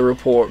Weather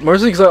Report,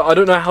 mostly because I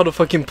don't know how to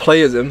fucking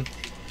play as him.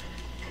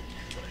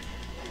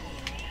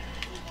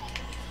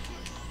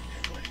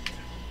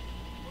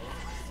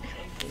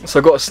 So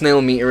I got a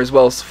snail meter as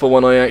well for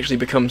when I actually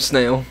become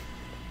snail.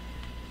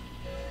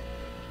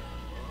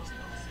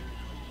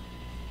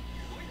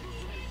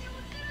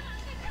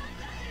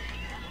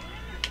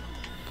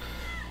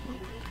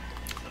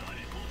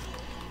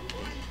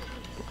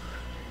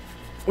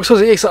 So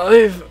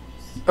excited.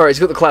 Alright, he's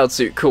got the cloud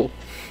suit, cool.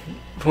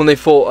 When they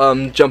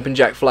fought Jumpin'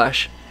 Jack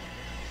Flash.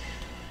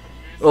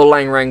 Or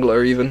Lang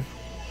Wrangler even.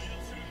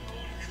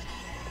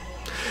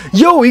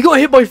 Yo, he got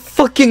hit by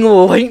fucking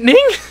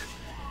lightning?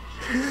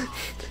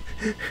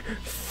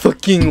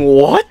 Fucking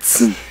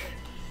what?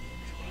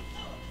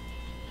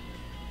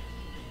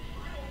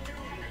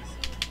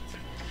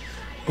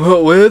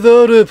 We're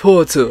the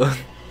reporter.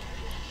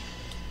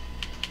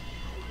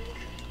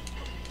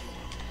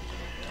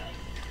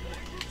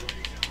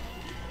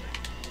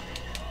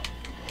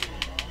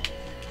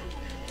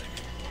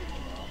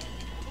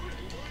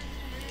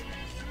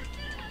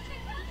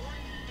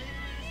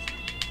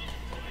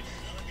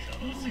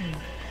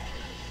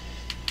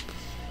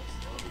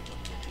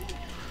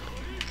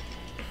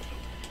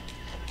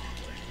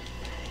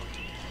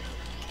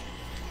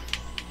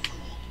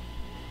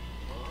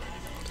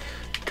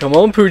 Come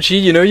on,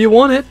 Poochie, you know you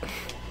want it.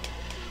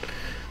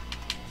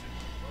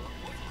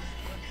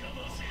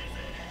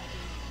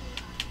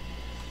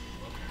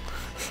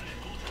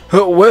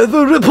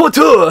 Weather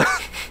reporter!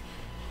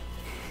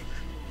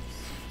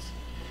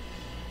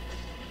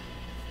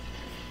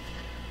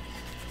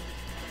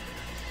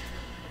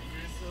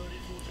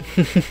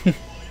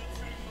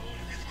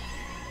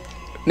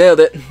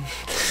 Nailed it.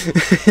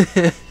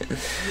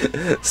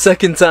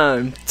 Second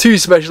time. 2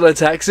 special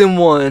attacks in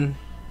 1.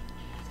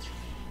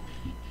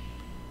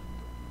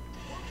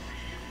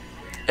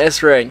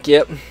 S rank,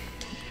 yep.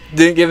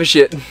 Didn't give a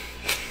shit.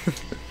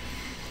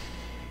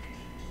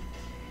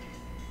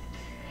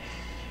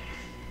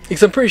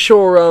 Because I'm pretty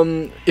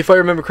sure, if I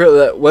remember correctly,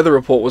 that weather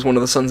report was one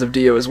of the Sons of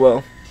Dio as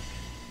well.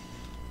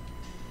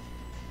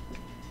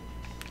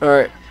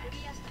 Alright.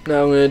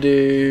 Now I'm gonna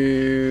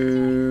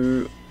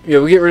do... yeah,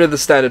 we'll get rid of the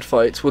standard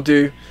fights. We'll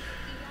do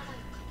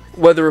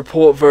weather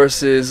report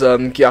versus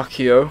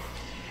Gyakio.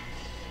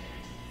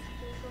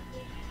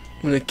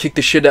 I'm gonna kick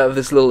the shit out of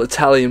this little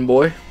Italian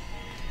boy.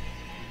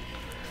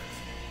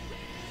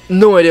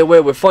 No idea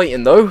where we're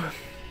fighting though.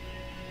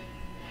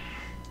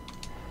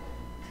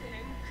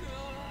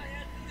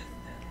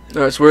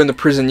 Alright, so we're in the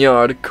prison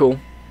yard. Cool.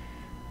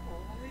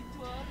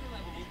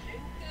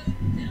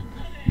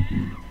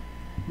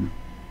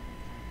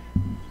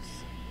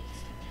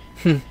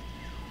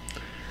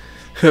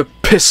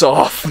 Piss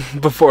off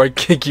before I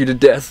kick you to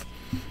death.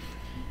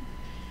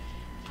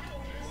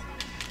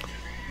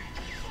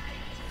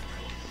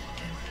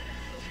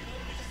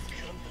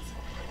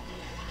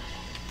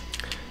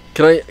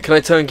 Can I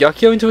turn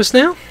Gyakio into a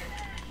snail?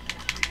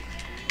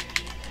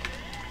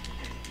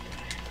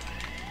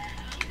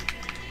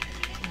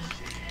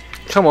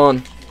 Come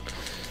on.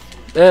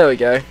 There we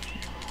go.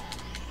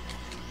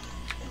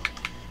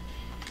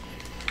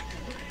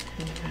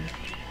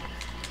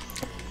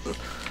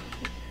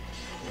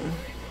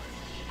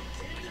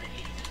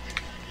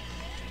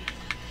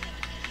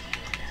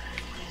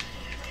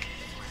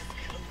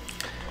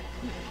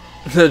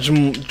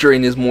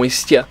 Drain his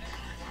moisture.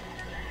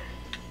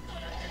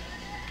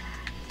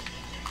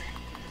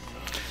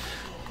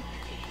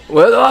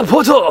 Well, I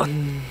put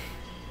on.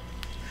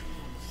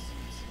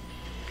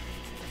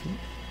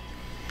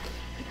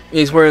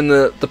 He's wearing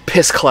the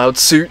piss cloud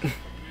suit.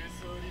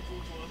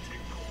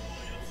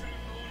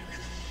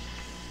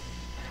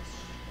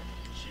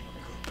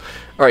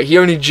 Alright, he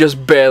only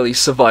just barely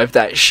survived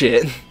that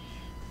shit.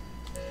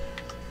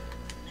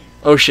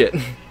 Oh shit.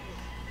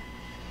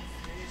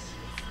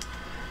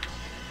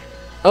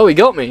 Oh, he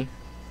got me.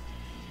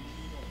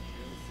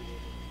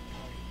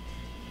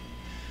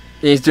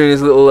 He's doing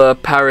his little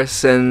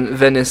Paris and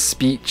Venice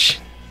speech.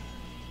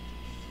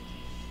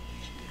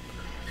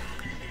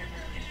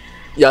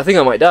 Yeah, I think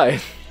I might die.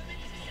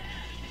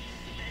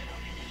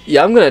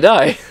 Yeah, I'm gonna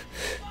die.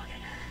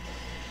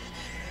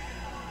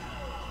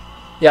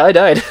 Yeah, I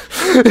died.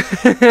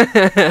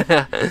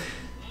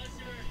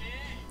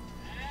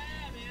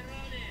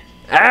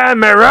 Ah,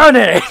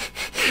 Merone!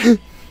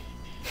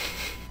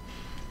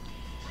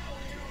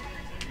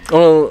 I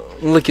wanna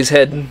lick his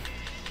head.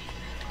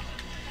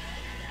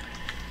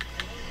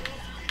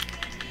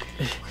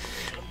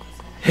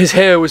 His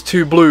hair was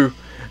too blue,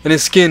 and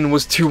his skin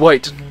was too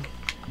white.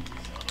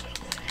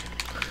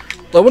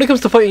 Like, when it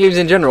comes to fighting games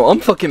in general, I'm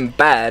fucking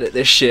bad at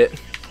this shit.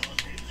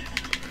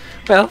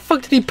 Wait, how the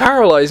fuck did he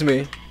paralyze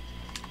me?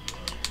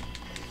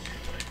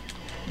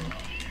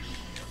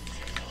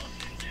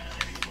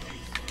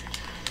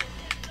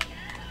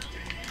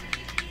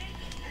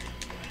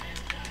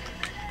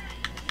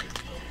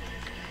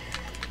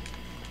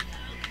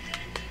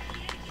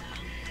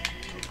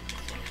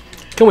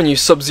 Come on, you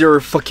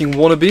Sub-Zero fucking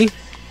wannabe.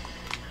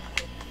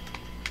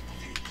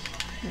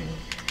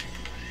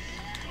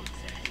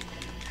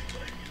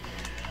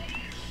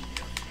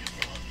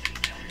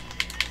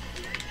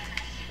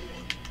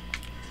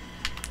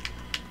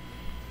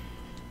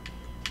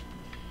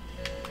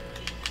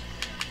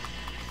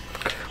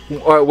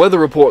 Alright, weather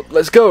report,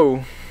 let's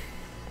go!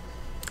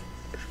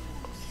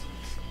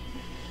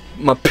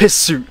 My piss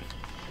suit.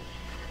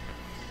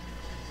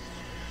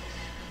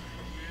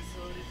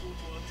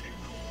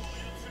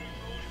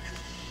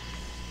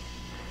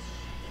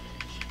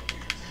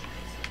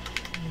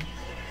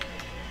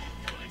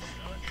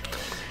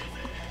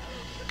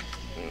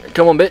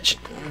 Come on, bitch.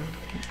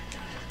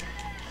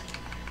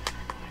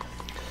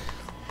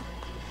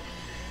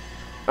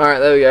 Alright,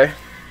 there we go.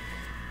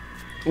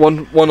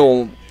 One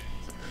all.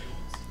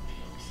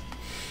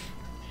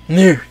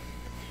 New.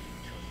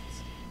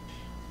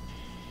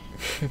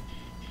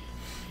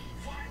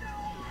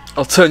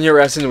 I'll turn your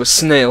ass into a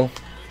snail.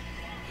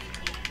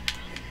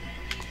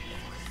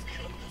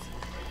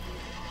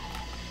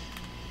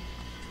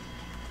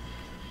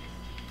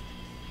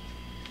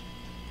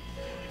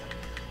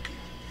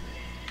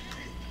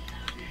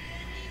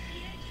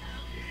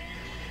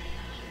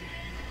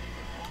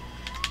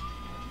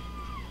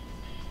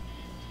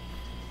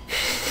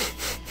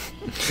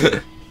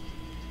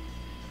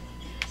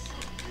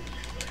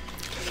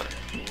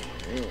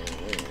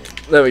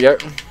 There we go.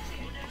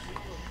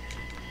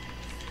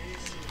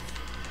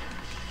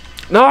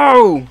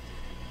 No!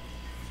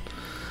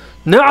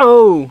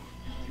 No!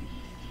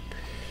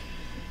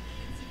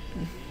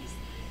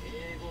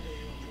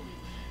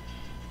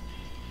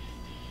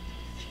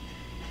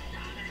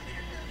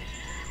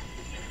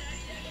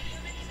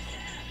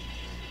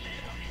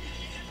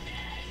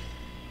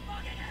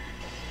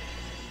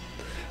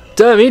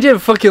 Damn, he did a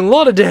fucking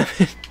lot of damage.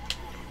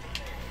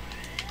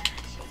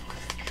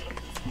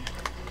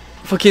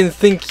 Fucking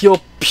think your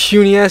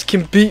puny ass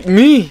can beat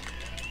me?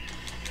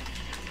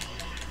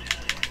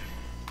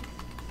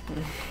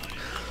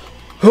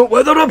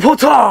 Weather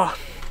reporter! I'm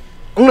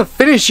gonna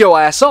finish your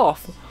ass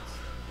off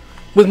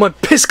with my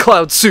piss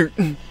cloud suit.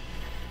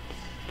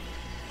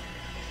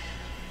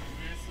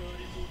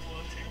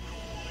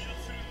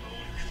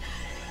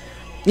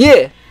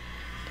 Yeah.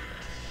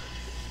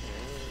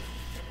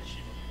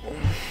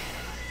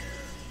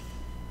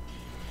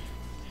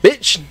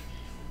 Bitch.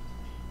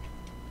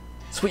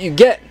 That's what you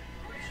get.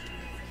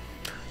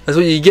 That's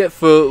what you get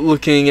for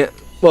looking at.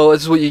 Well,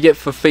 that's what you get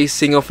for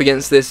facing off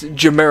against this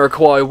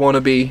Jamiroquai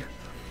wannabe.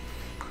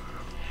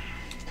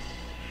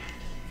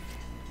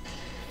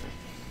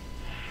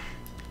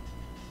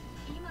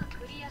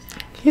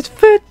 It's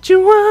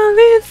virtual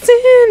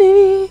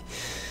insanity.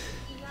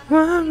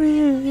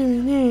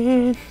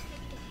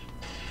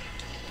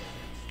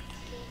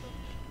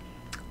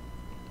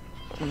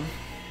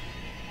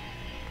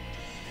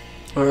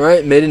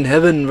 Alright, Made in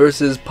Heaven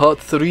versus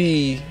Part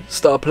 3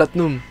 Star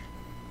Platinum.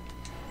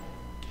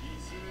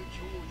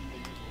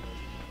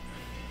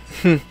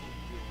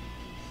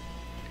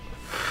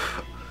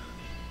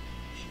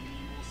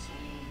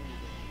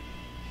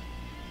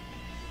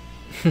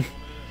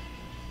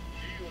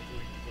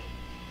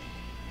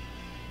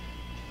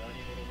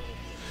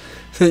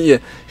 yeah,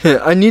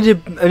 I need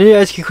to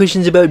ask you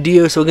questions about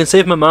Dio so I can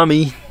save my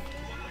mommy.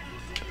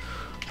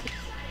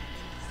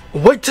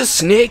 White to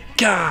snake.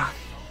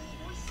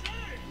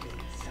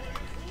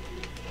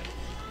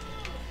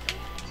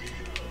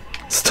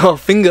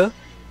 Starfinger.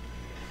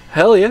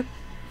 Hell yeah.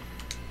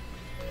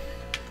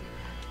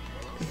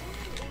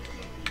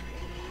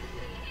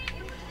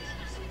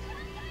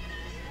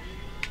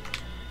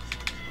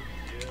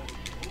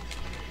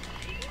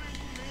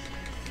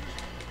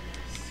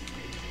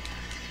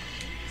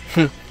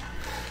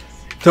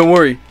 Don't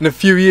worry, in a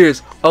few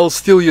years, I'll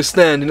steal your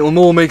stand and it'll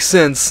all make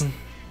sense.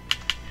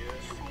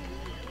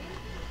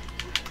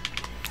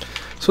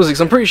 So,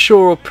 I'm pretty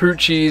sure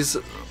Pucci's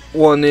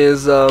one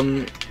is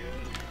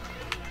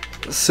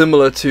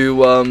similar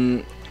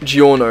to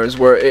Giorno's,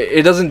 where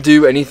it doesn't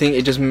do anything,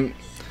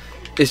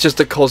 it's just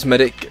a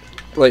cosmetic,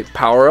 like,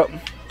 power-up.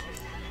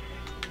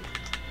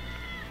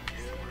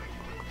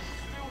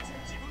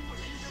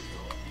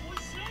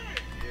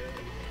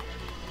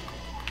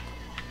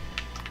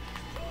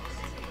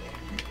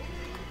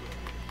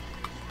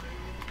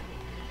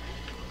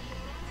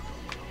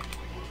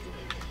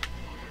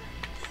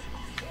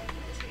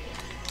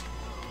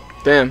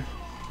 Damn.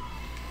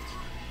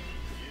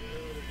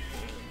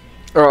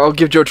 Alright, I'll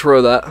give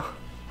Jotaro that.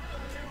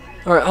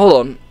 Alright, hold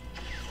on.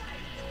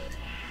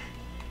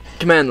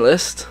 Command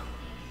list.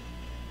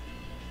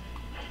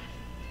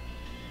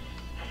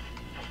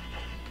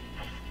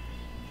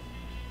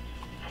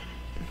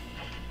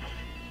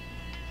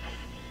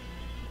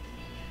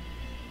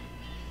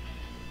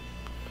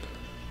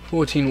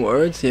 "14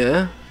 words,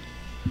 yeah.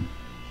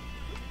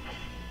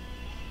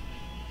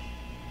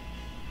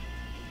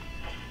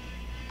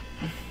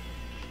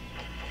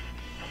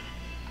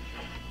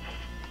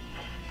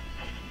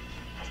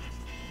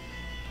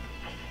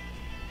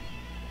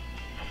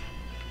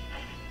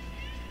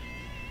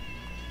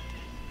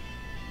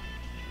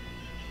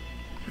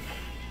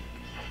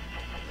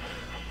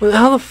 Well,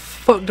 how the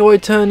fuck do I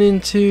turn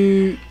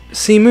into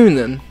Sea Moon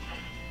then?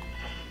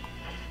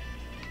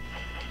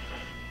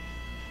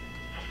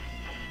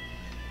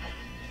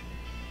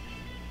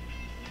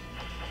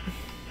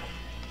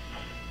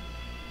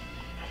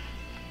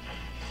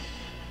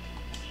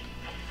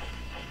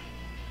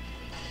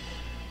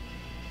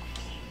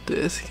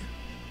 Disc.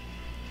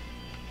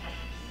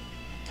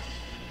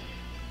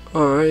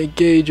 Alright, a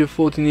gauge of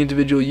 14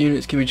 individual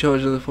units can be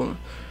charged on the phone.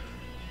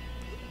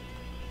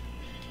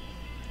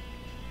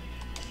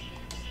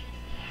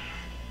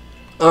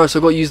 Alright, so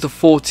I've got to use the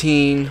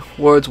 14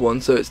 words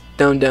one, so it's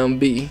down, down,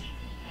 B.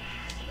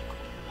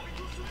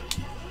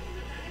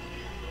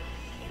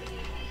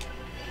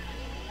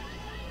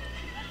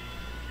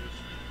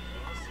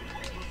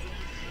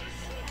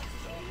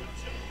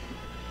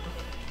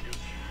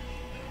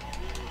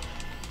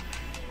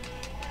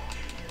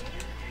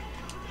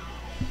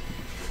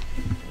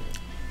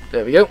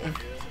 There we go.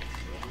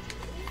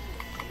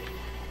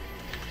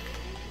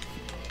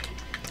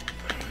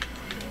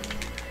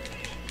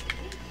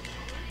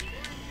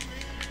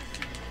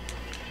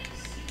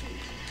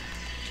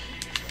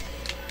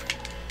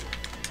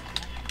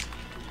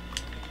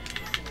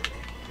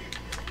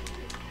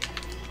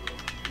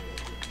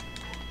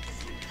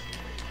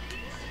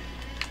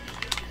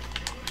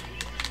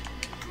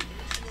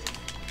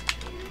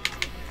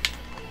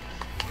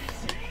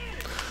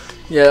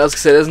 Yeah, I was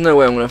gonna say, there's no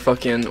way I'm gonna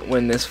fucking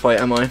win this fight,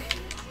 am I?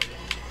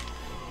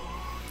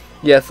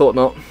 Yeah, thought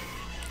not.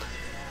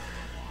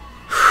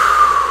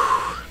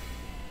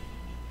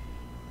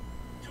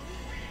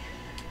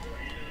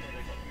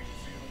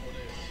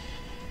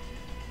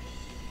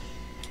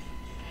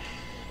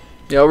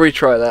 Yeah, I'll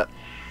retry that.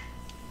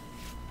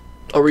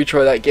 I'll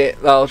retry that game.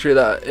 I'll try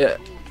that, yeah,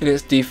 in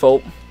its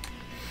default.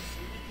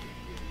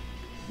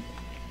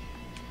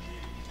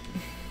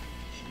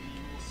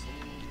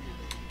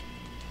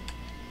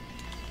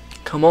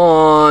 Come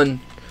on.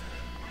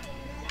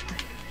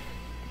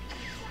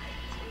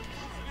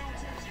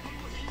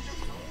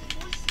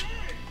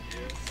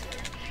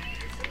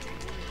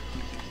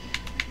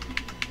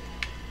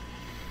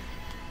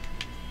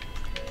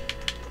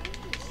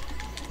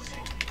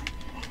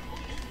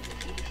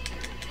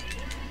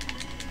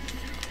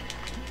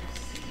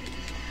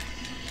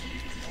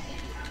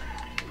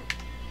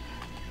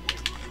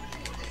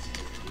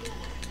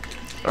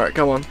 Alright,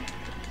 come on.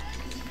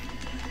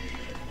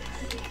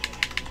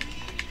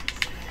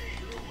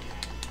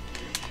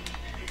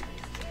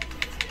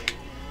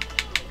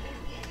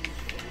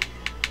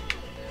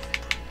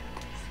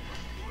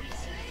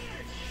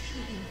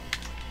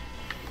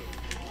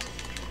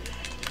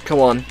 Come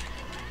on.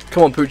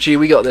 Come on, Poochie,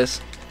 we got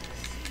this.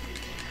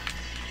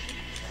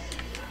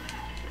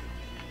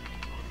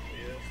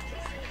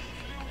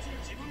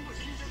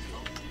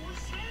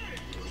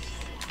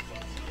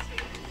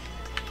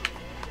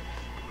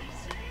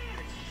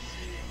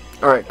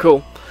 Alright,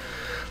 cool.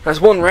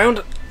 That's one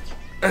round.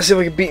 Let's see if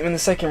we can beat him in the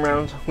second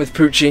round with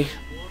Poochie.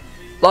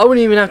 I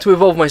wouldn't even have to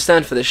evolve my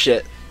stand for this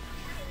shit.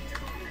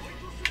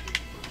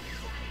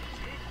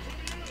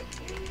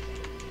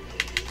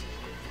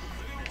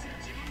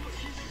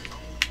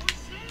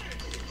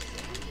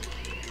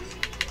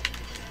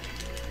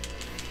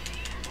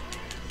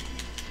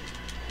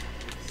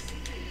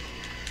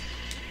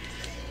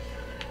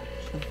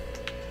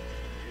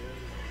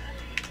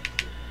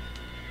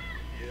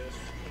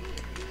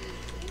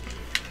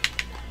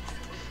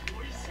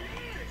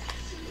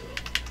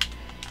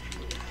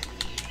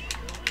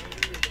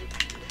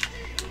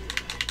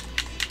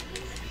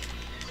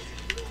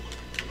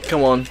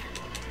 Come on.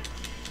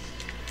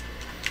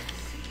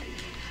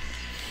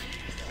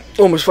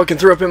 Almost fucking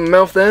threw up in my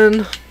mouth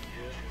then.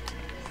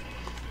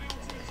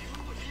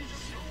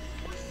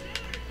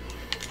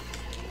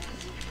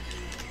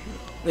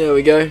 There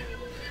we go.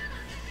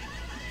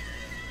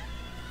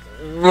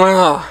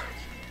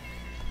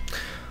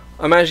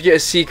 I managed to get a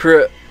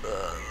secret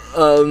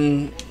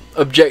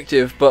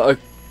objective, but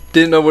I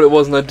didn't know what it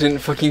was and I didn't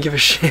fucking give a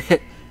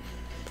shit.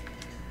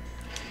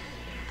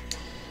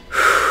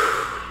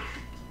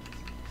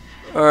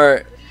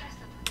 Alright.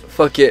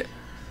 Fuck it.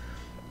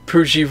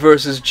 Poochie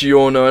versus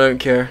Giorno, I don't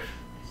care.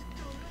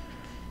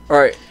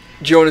 Alright,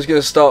 Giorno's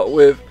gonna start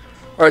with...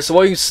 Alright, so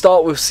why you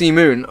start with Sea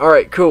Moon?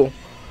 Alright, cool.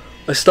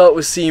 I start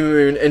with Sea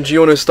Moon and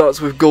Giorno starts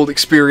with Gold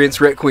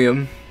Experience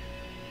Requiem.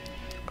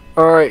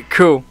 Alright,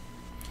 cool.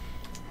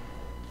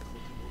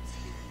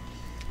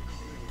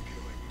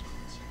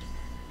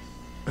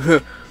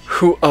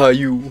 Who are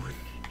you?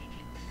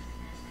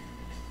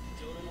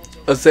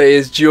 I say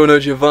it's Giorno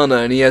Giovanna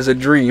and he has a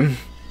dream.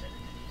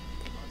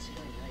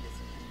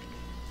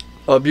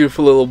 A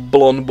beautiful little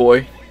blonde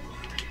boy.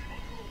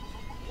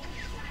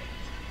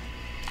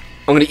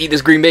 I'm gonna eat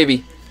this green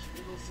baby.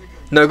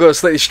 No, I got a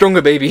slightly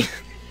stronger baby.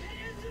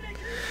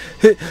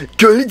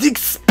 Gold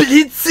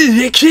Experience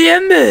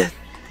Requiem.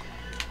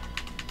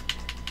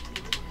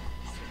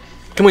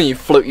 Come on, you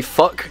floaty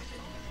fuck.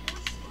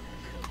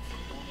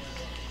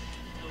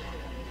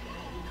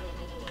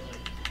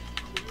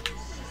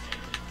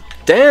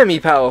 Damn, he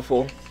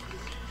powerful.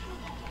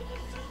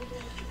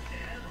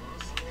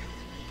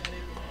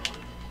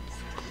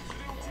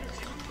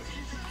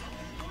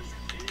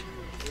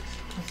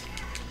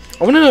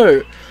 I wanna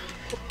know.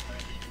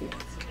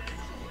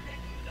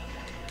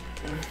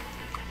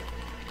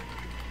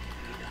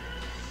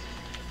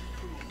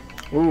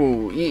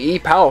 Ooh, he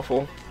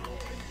powerful.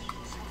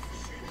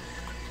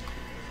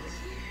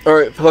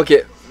 Alright, fuck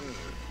it.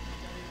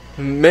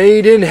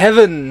 Made in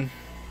heaven.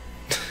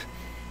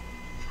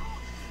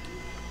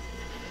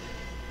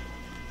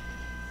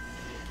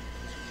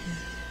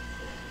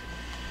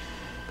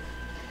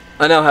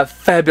 I now have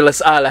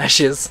fabulous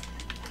eyelashes.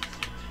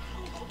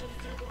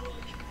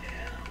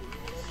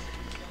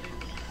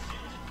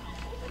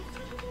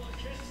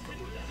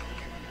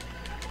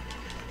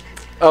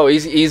 Oh,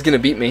 he's gonna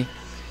beat me.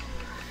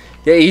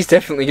 Yeah, he's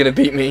definitely gonna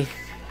beat me.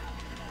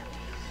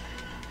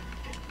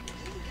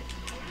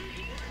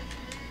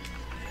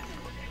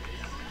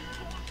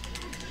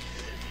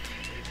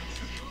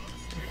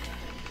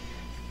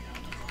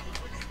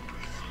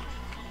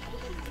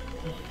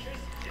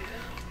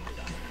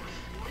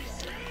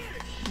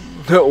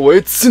 Oh,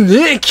 it's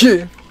Snake!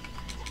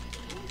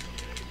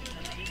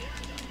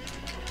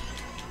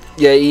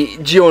 Yeah,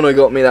 Giorno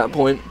got me that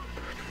point.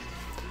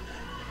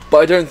 But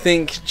I don't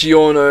think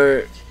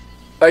Giorno...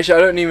 Actually,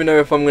 I don't even know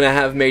if I'm going to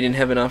have Made in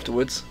Heaven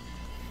afterwards.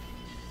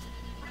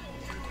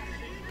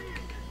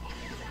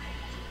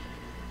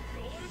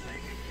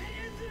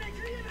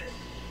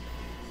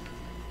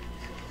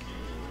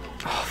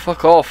 Oh,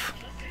 fuck off.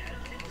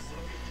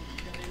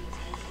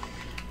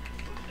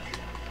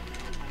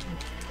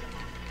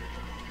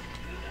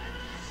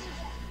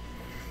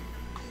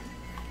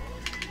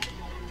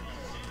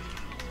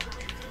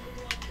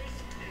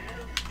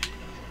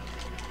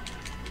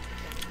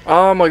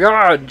 Oh my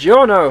god,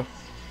 Giorno!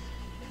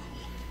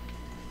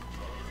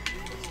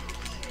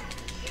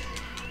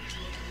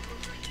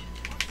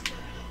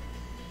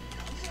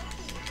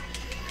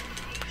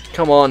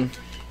 Come on.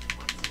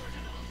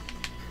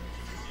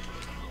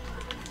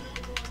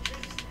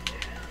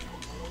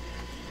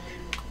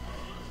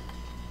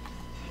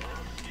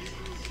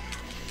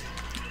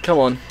 Come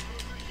on.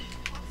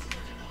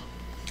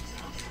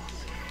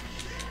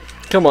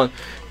 Come on.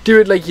 Do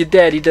it like your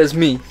daddy does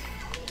me.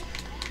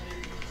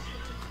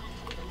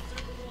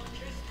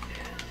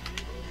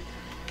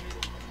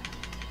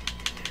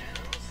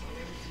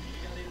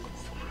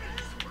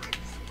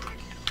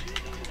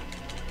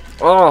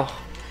 Oh.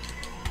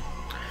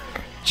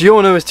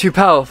 Giorno is too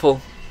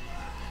powerful.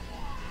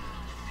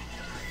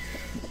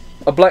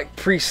 A black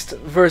priest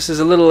versus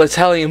a little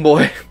Italian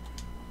boy.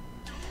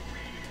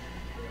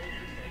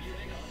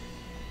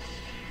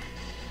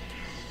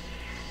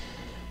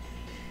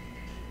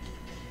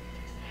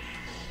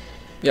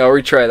 Yeah, I'll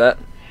retry that.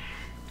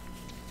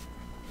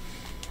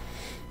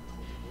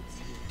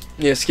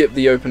 Yeah, skip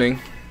the opening.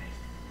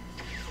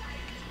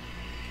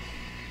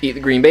 Eat the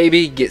green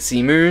baby, get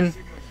C Moon.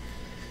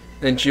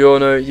 Then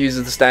Giorno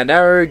uses the stand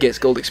arrow, gets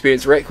gold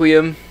experience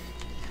Requiem.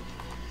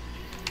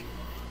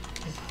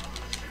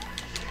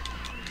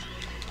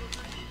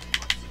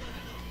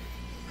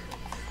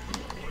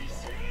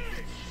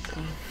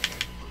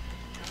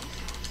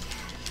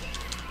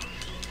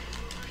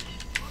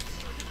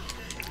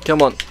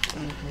 Come on.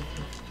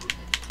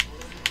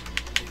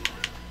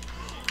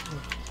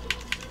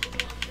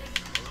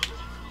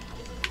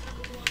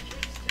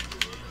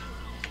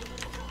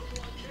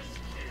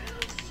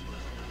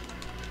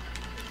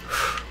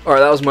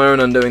 Alright, that was my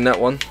own undoing,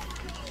 that one.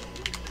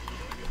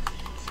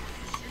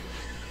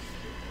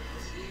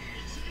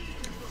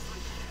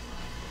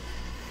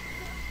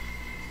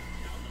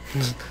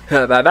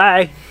 Bye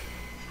bye.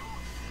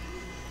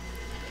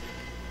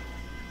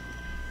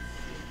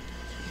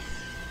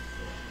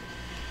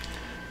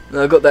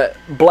 Now I've got that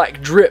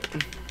black drip.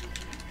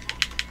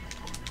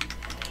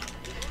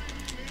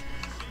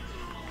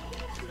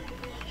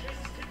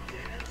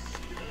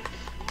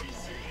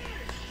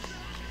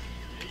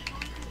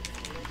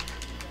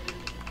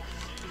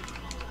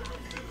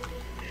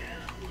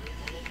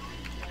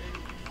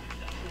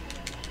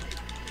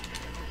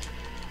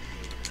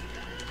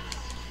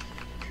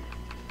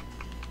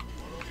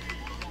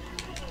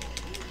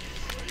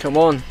 Come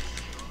on.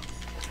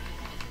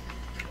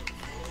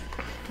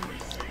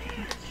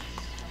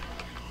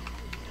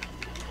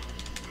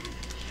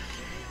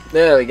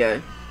 There we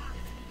go.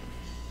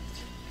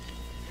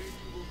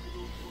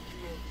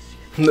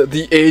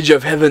 The age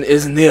of heaven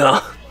is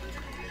near.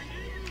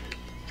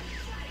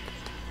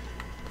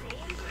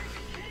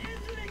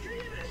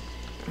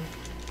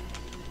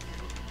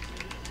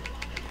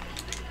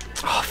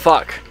 Oh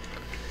fuck.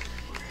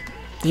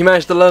 He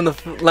managed to land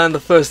the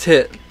first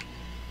hit.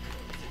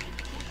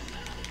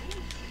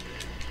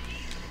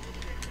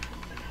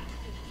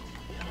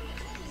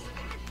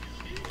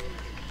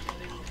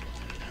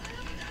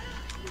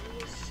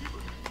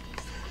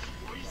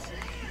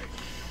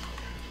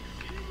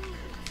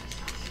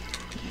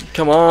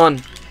 Come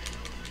on.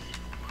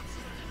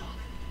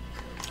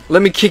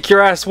 Let me kick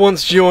your ass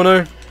once,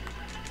 Giorno.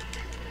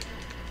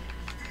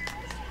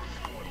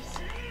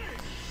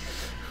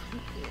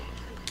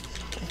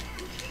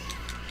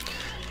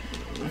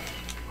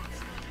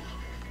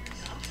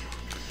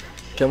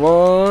 Come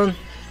on.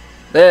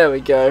 There we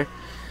go.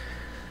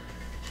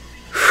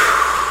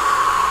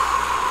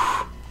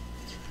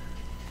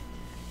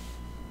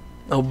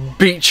 I'll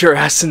beat your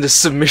ass into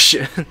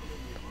submission.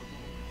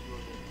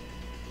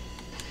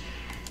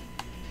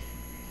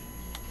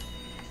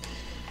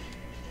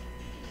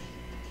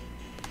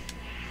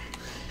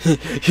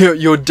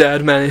 Your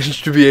dad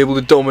managed to be able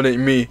to dominate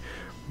me,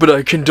 but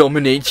I can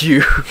dominate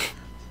you.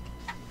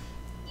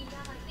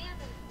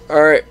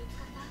 Alright.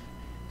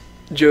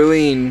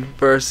 Jolene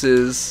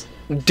versus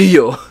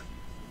Dio.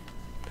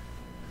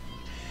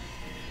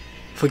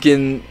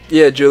 Fucking,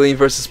 yeah, Jolene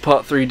versus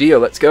Part 3 Dio,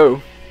 let's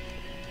go.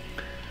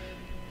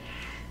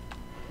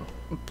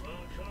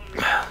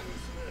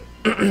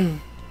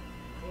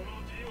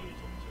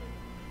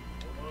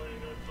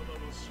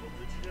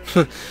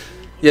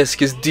 Yes,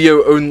 because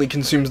Dio only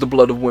consumes the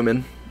blood of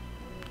women.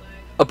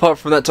 Apart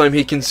from that time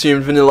he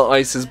consumed Vanilla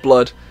Ice's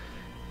blood.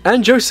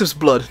 And Joseph's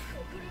blood.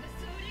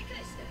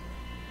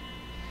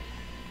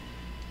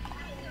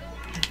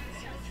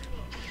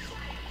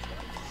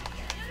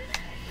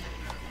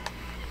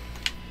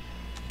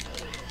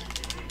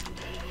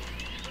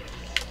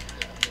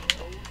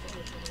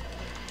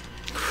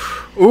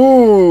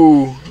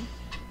 Ooh!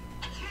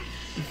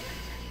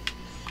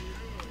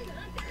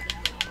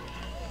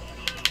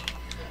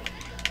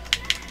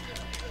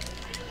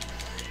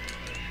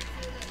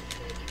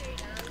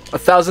 A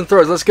 1,000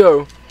 throws, let's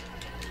go.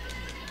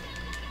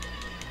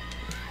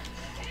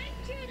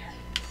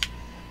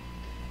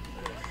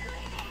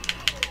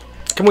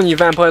 Come on, you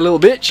vampire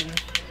little bitch.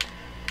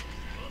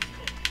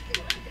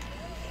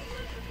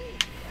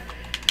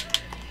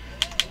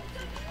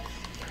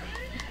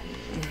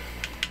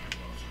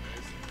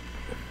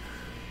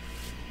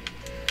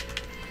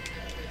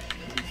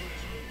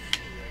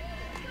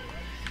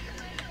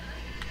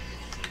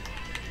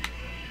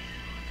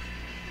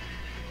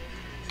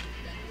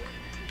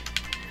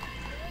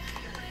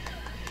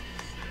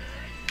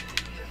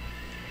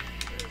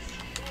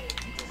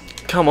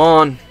 Come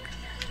on.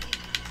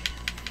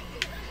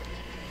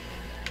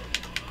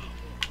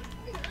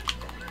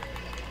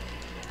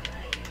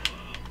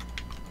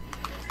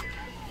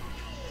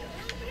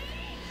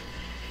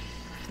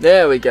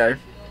 There we go.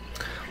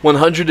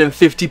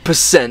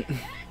 150%.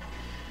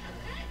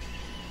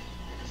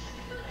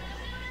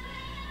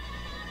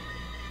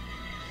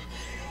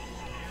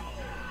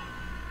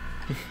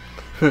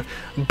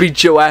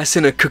 Beat your ass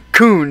in a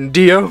cocoon,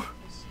 Dio.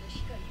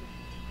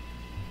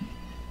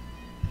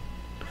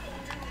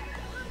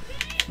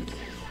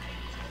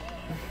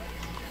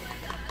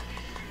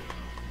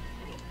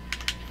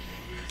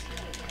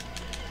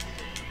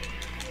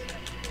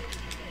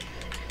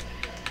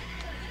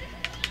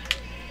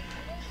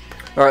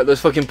 Alright,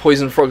 those fucking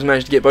poison frogs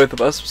managed to get both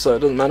of us, so it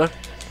doesn't matter.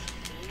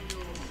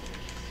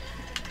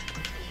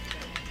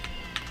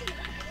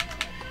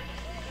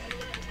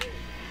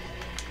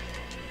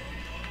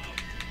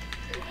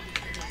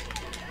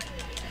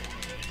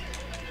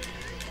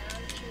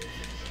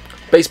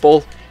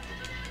 Baseball.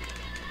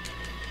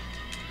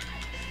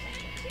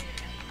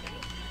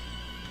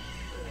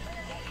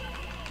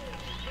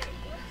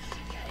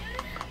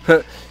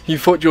 You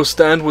thought your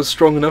stand was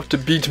strong enough to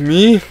beat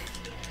me?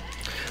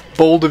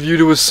 Bold of you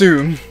to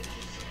assume.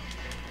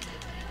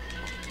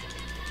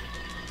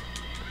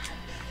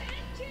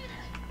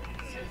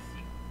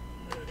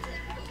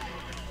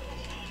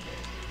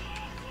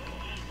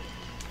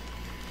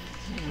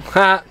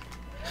 Ha!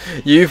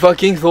 You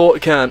fucking thought,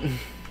 can't.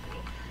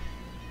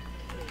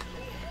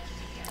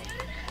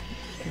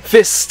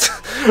 Fist!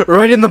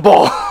 Right in the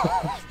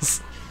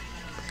balls!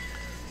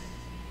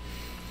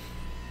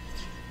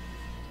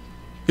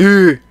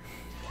 Ew.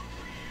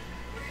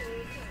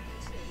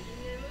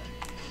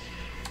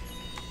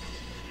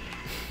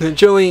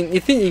 Jolene,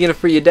 you think you're gonna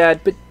free your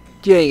dad, but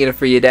you ain't gonna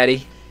free your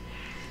daddy.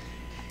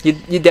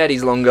 Your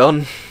daddy's long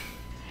gone.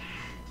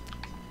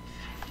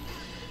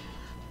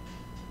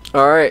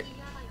 Alright.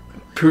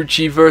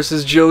 Poochie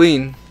versus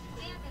Jolene.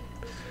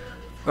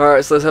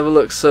 Alright, so let's have a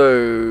look.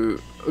 So,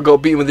 I got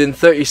beaten within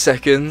 30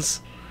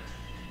 seconds.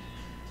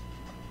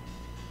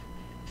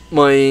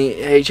 My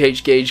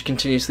HH gauge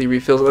continuously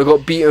refills. I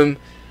got beaten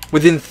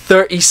within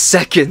 30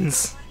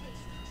 seconds.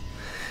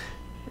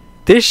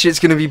 This shit's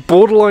gonna be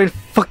borderline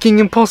fucking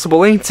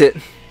impossible, ain't it?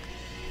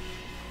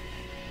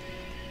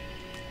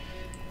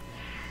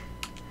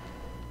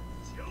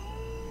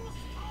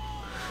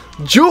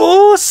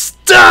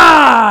 Joestar!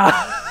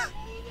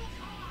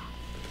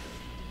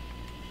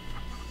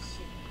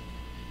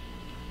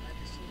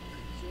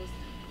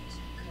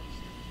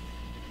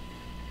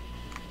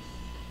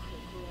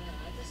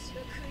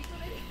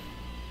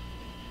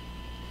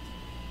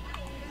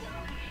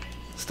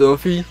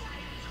 Stuffy.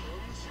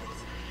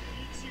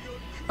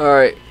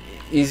 Alright,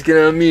 he's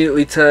gonna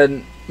immediately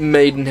turn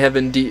Made in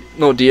Heaven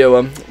not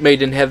Dio,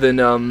 Made in Heaven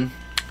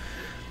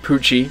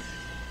Poochie.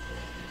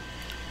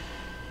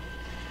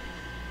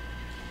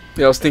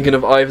 Yeah, I was thinking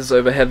of Ivers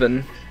over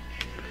Heaven.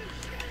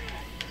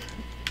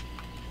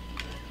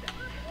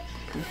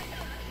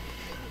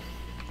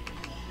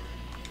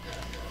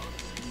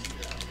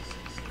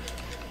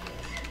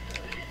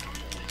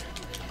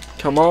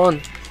 Come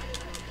on.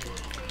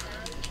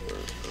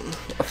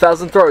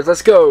 1,000 throws,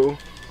 let's go.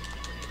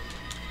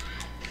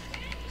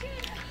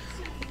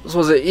 What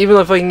was it? Even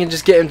if I can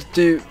just get him to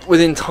do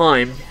within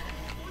time.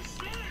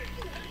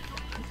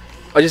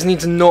 I just need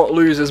to not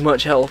lose as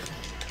much health.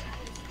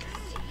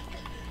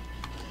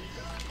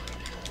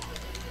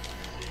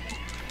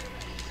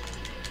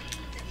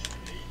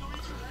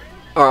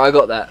 Alright, I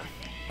got that.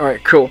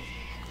 Alright, cool.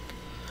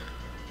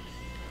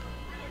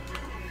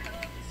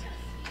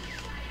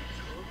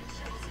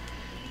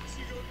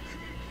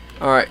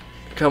 Alright,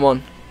 come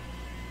on.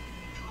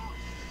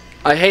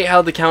 I hate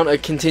how the counter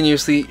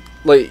continuously,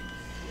 like,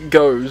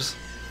 goes.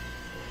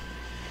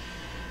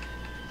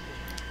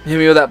 Hit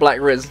me with that black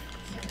Riz.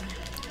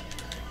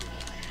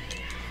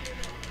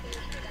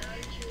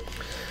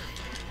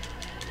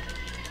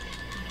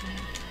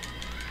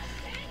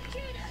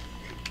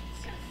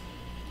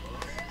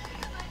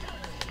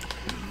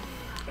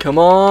 Come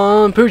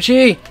on,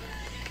 Poochie!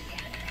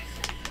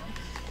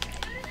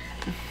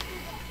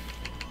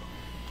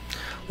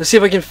 Let's see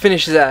if I can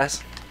finish his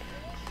ass.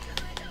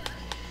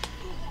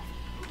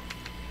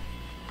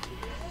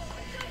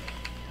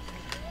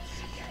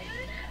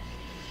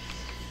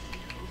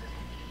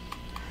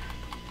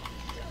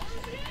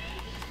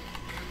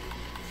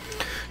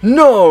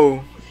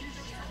 No!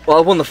 Well,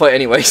 I won the fight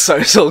anyway, so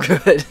it's all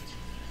good.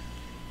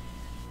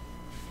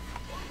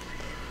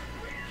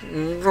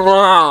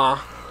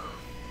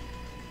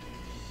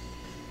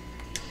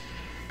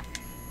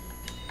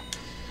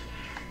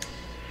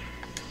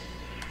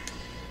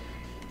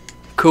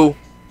 Cool.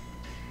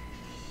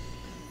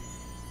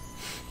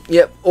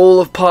 Yep, all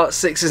of part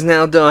 6 is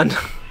now done.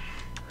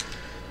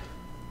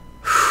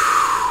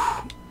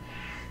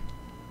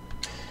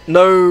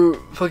 No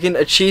fucking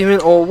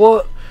achievement or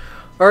what?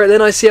 Alright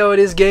then, I see how it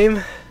is,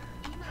 game.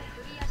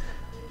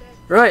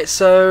 Right,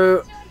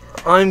 so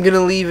I'm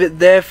gonna leave it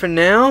there for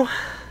now.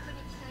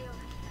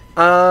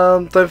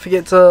 Don't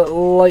forget to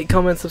like,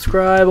 comment,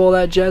 subscribe, all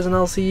that jazz, and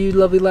I'll see you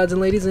lovely lads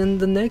and ladies in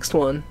the next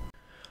one.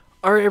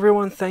 Alright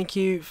everyone, thank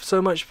you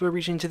so much for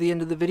reaching to the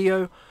end of the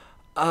video.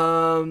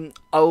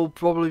 I'll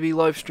probably be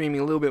live streaming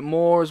a little bit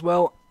more as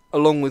well,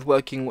 along with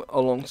working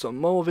along some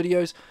more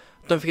videos.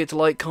 Don't forget to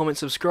like, comment,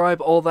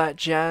 subscribe, all that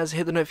jazz.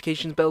 Hit the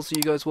notifications bell so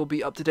you guys will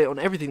be up to date on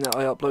everything that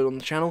I upload on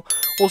the channel.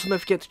 Also, don't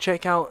forget to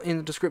check out in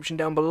the description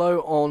down below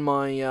on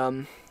my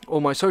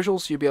all my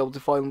socials. You'll be able to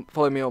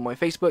follow me on my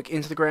Facebook,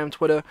 Instagram,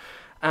 Twitter,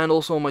 and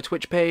also on my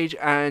Twitch page,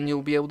 and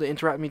you'll be able to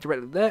interact with me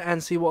directly there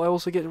and see what I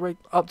also get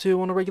up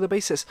to on a regular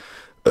basis.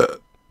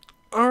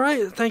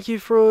 Alright, thank you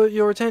for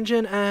your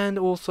attention, and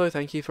also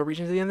thank you for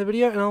reaching to the end of the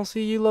video, and I'll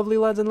see you lovely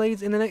lads and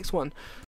ladies in the next one.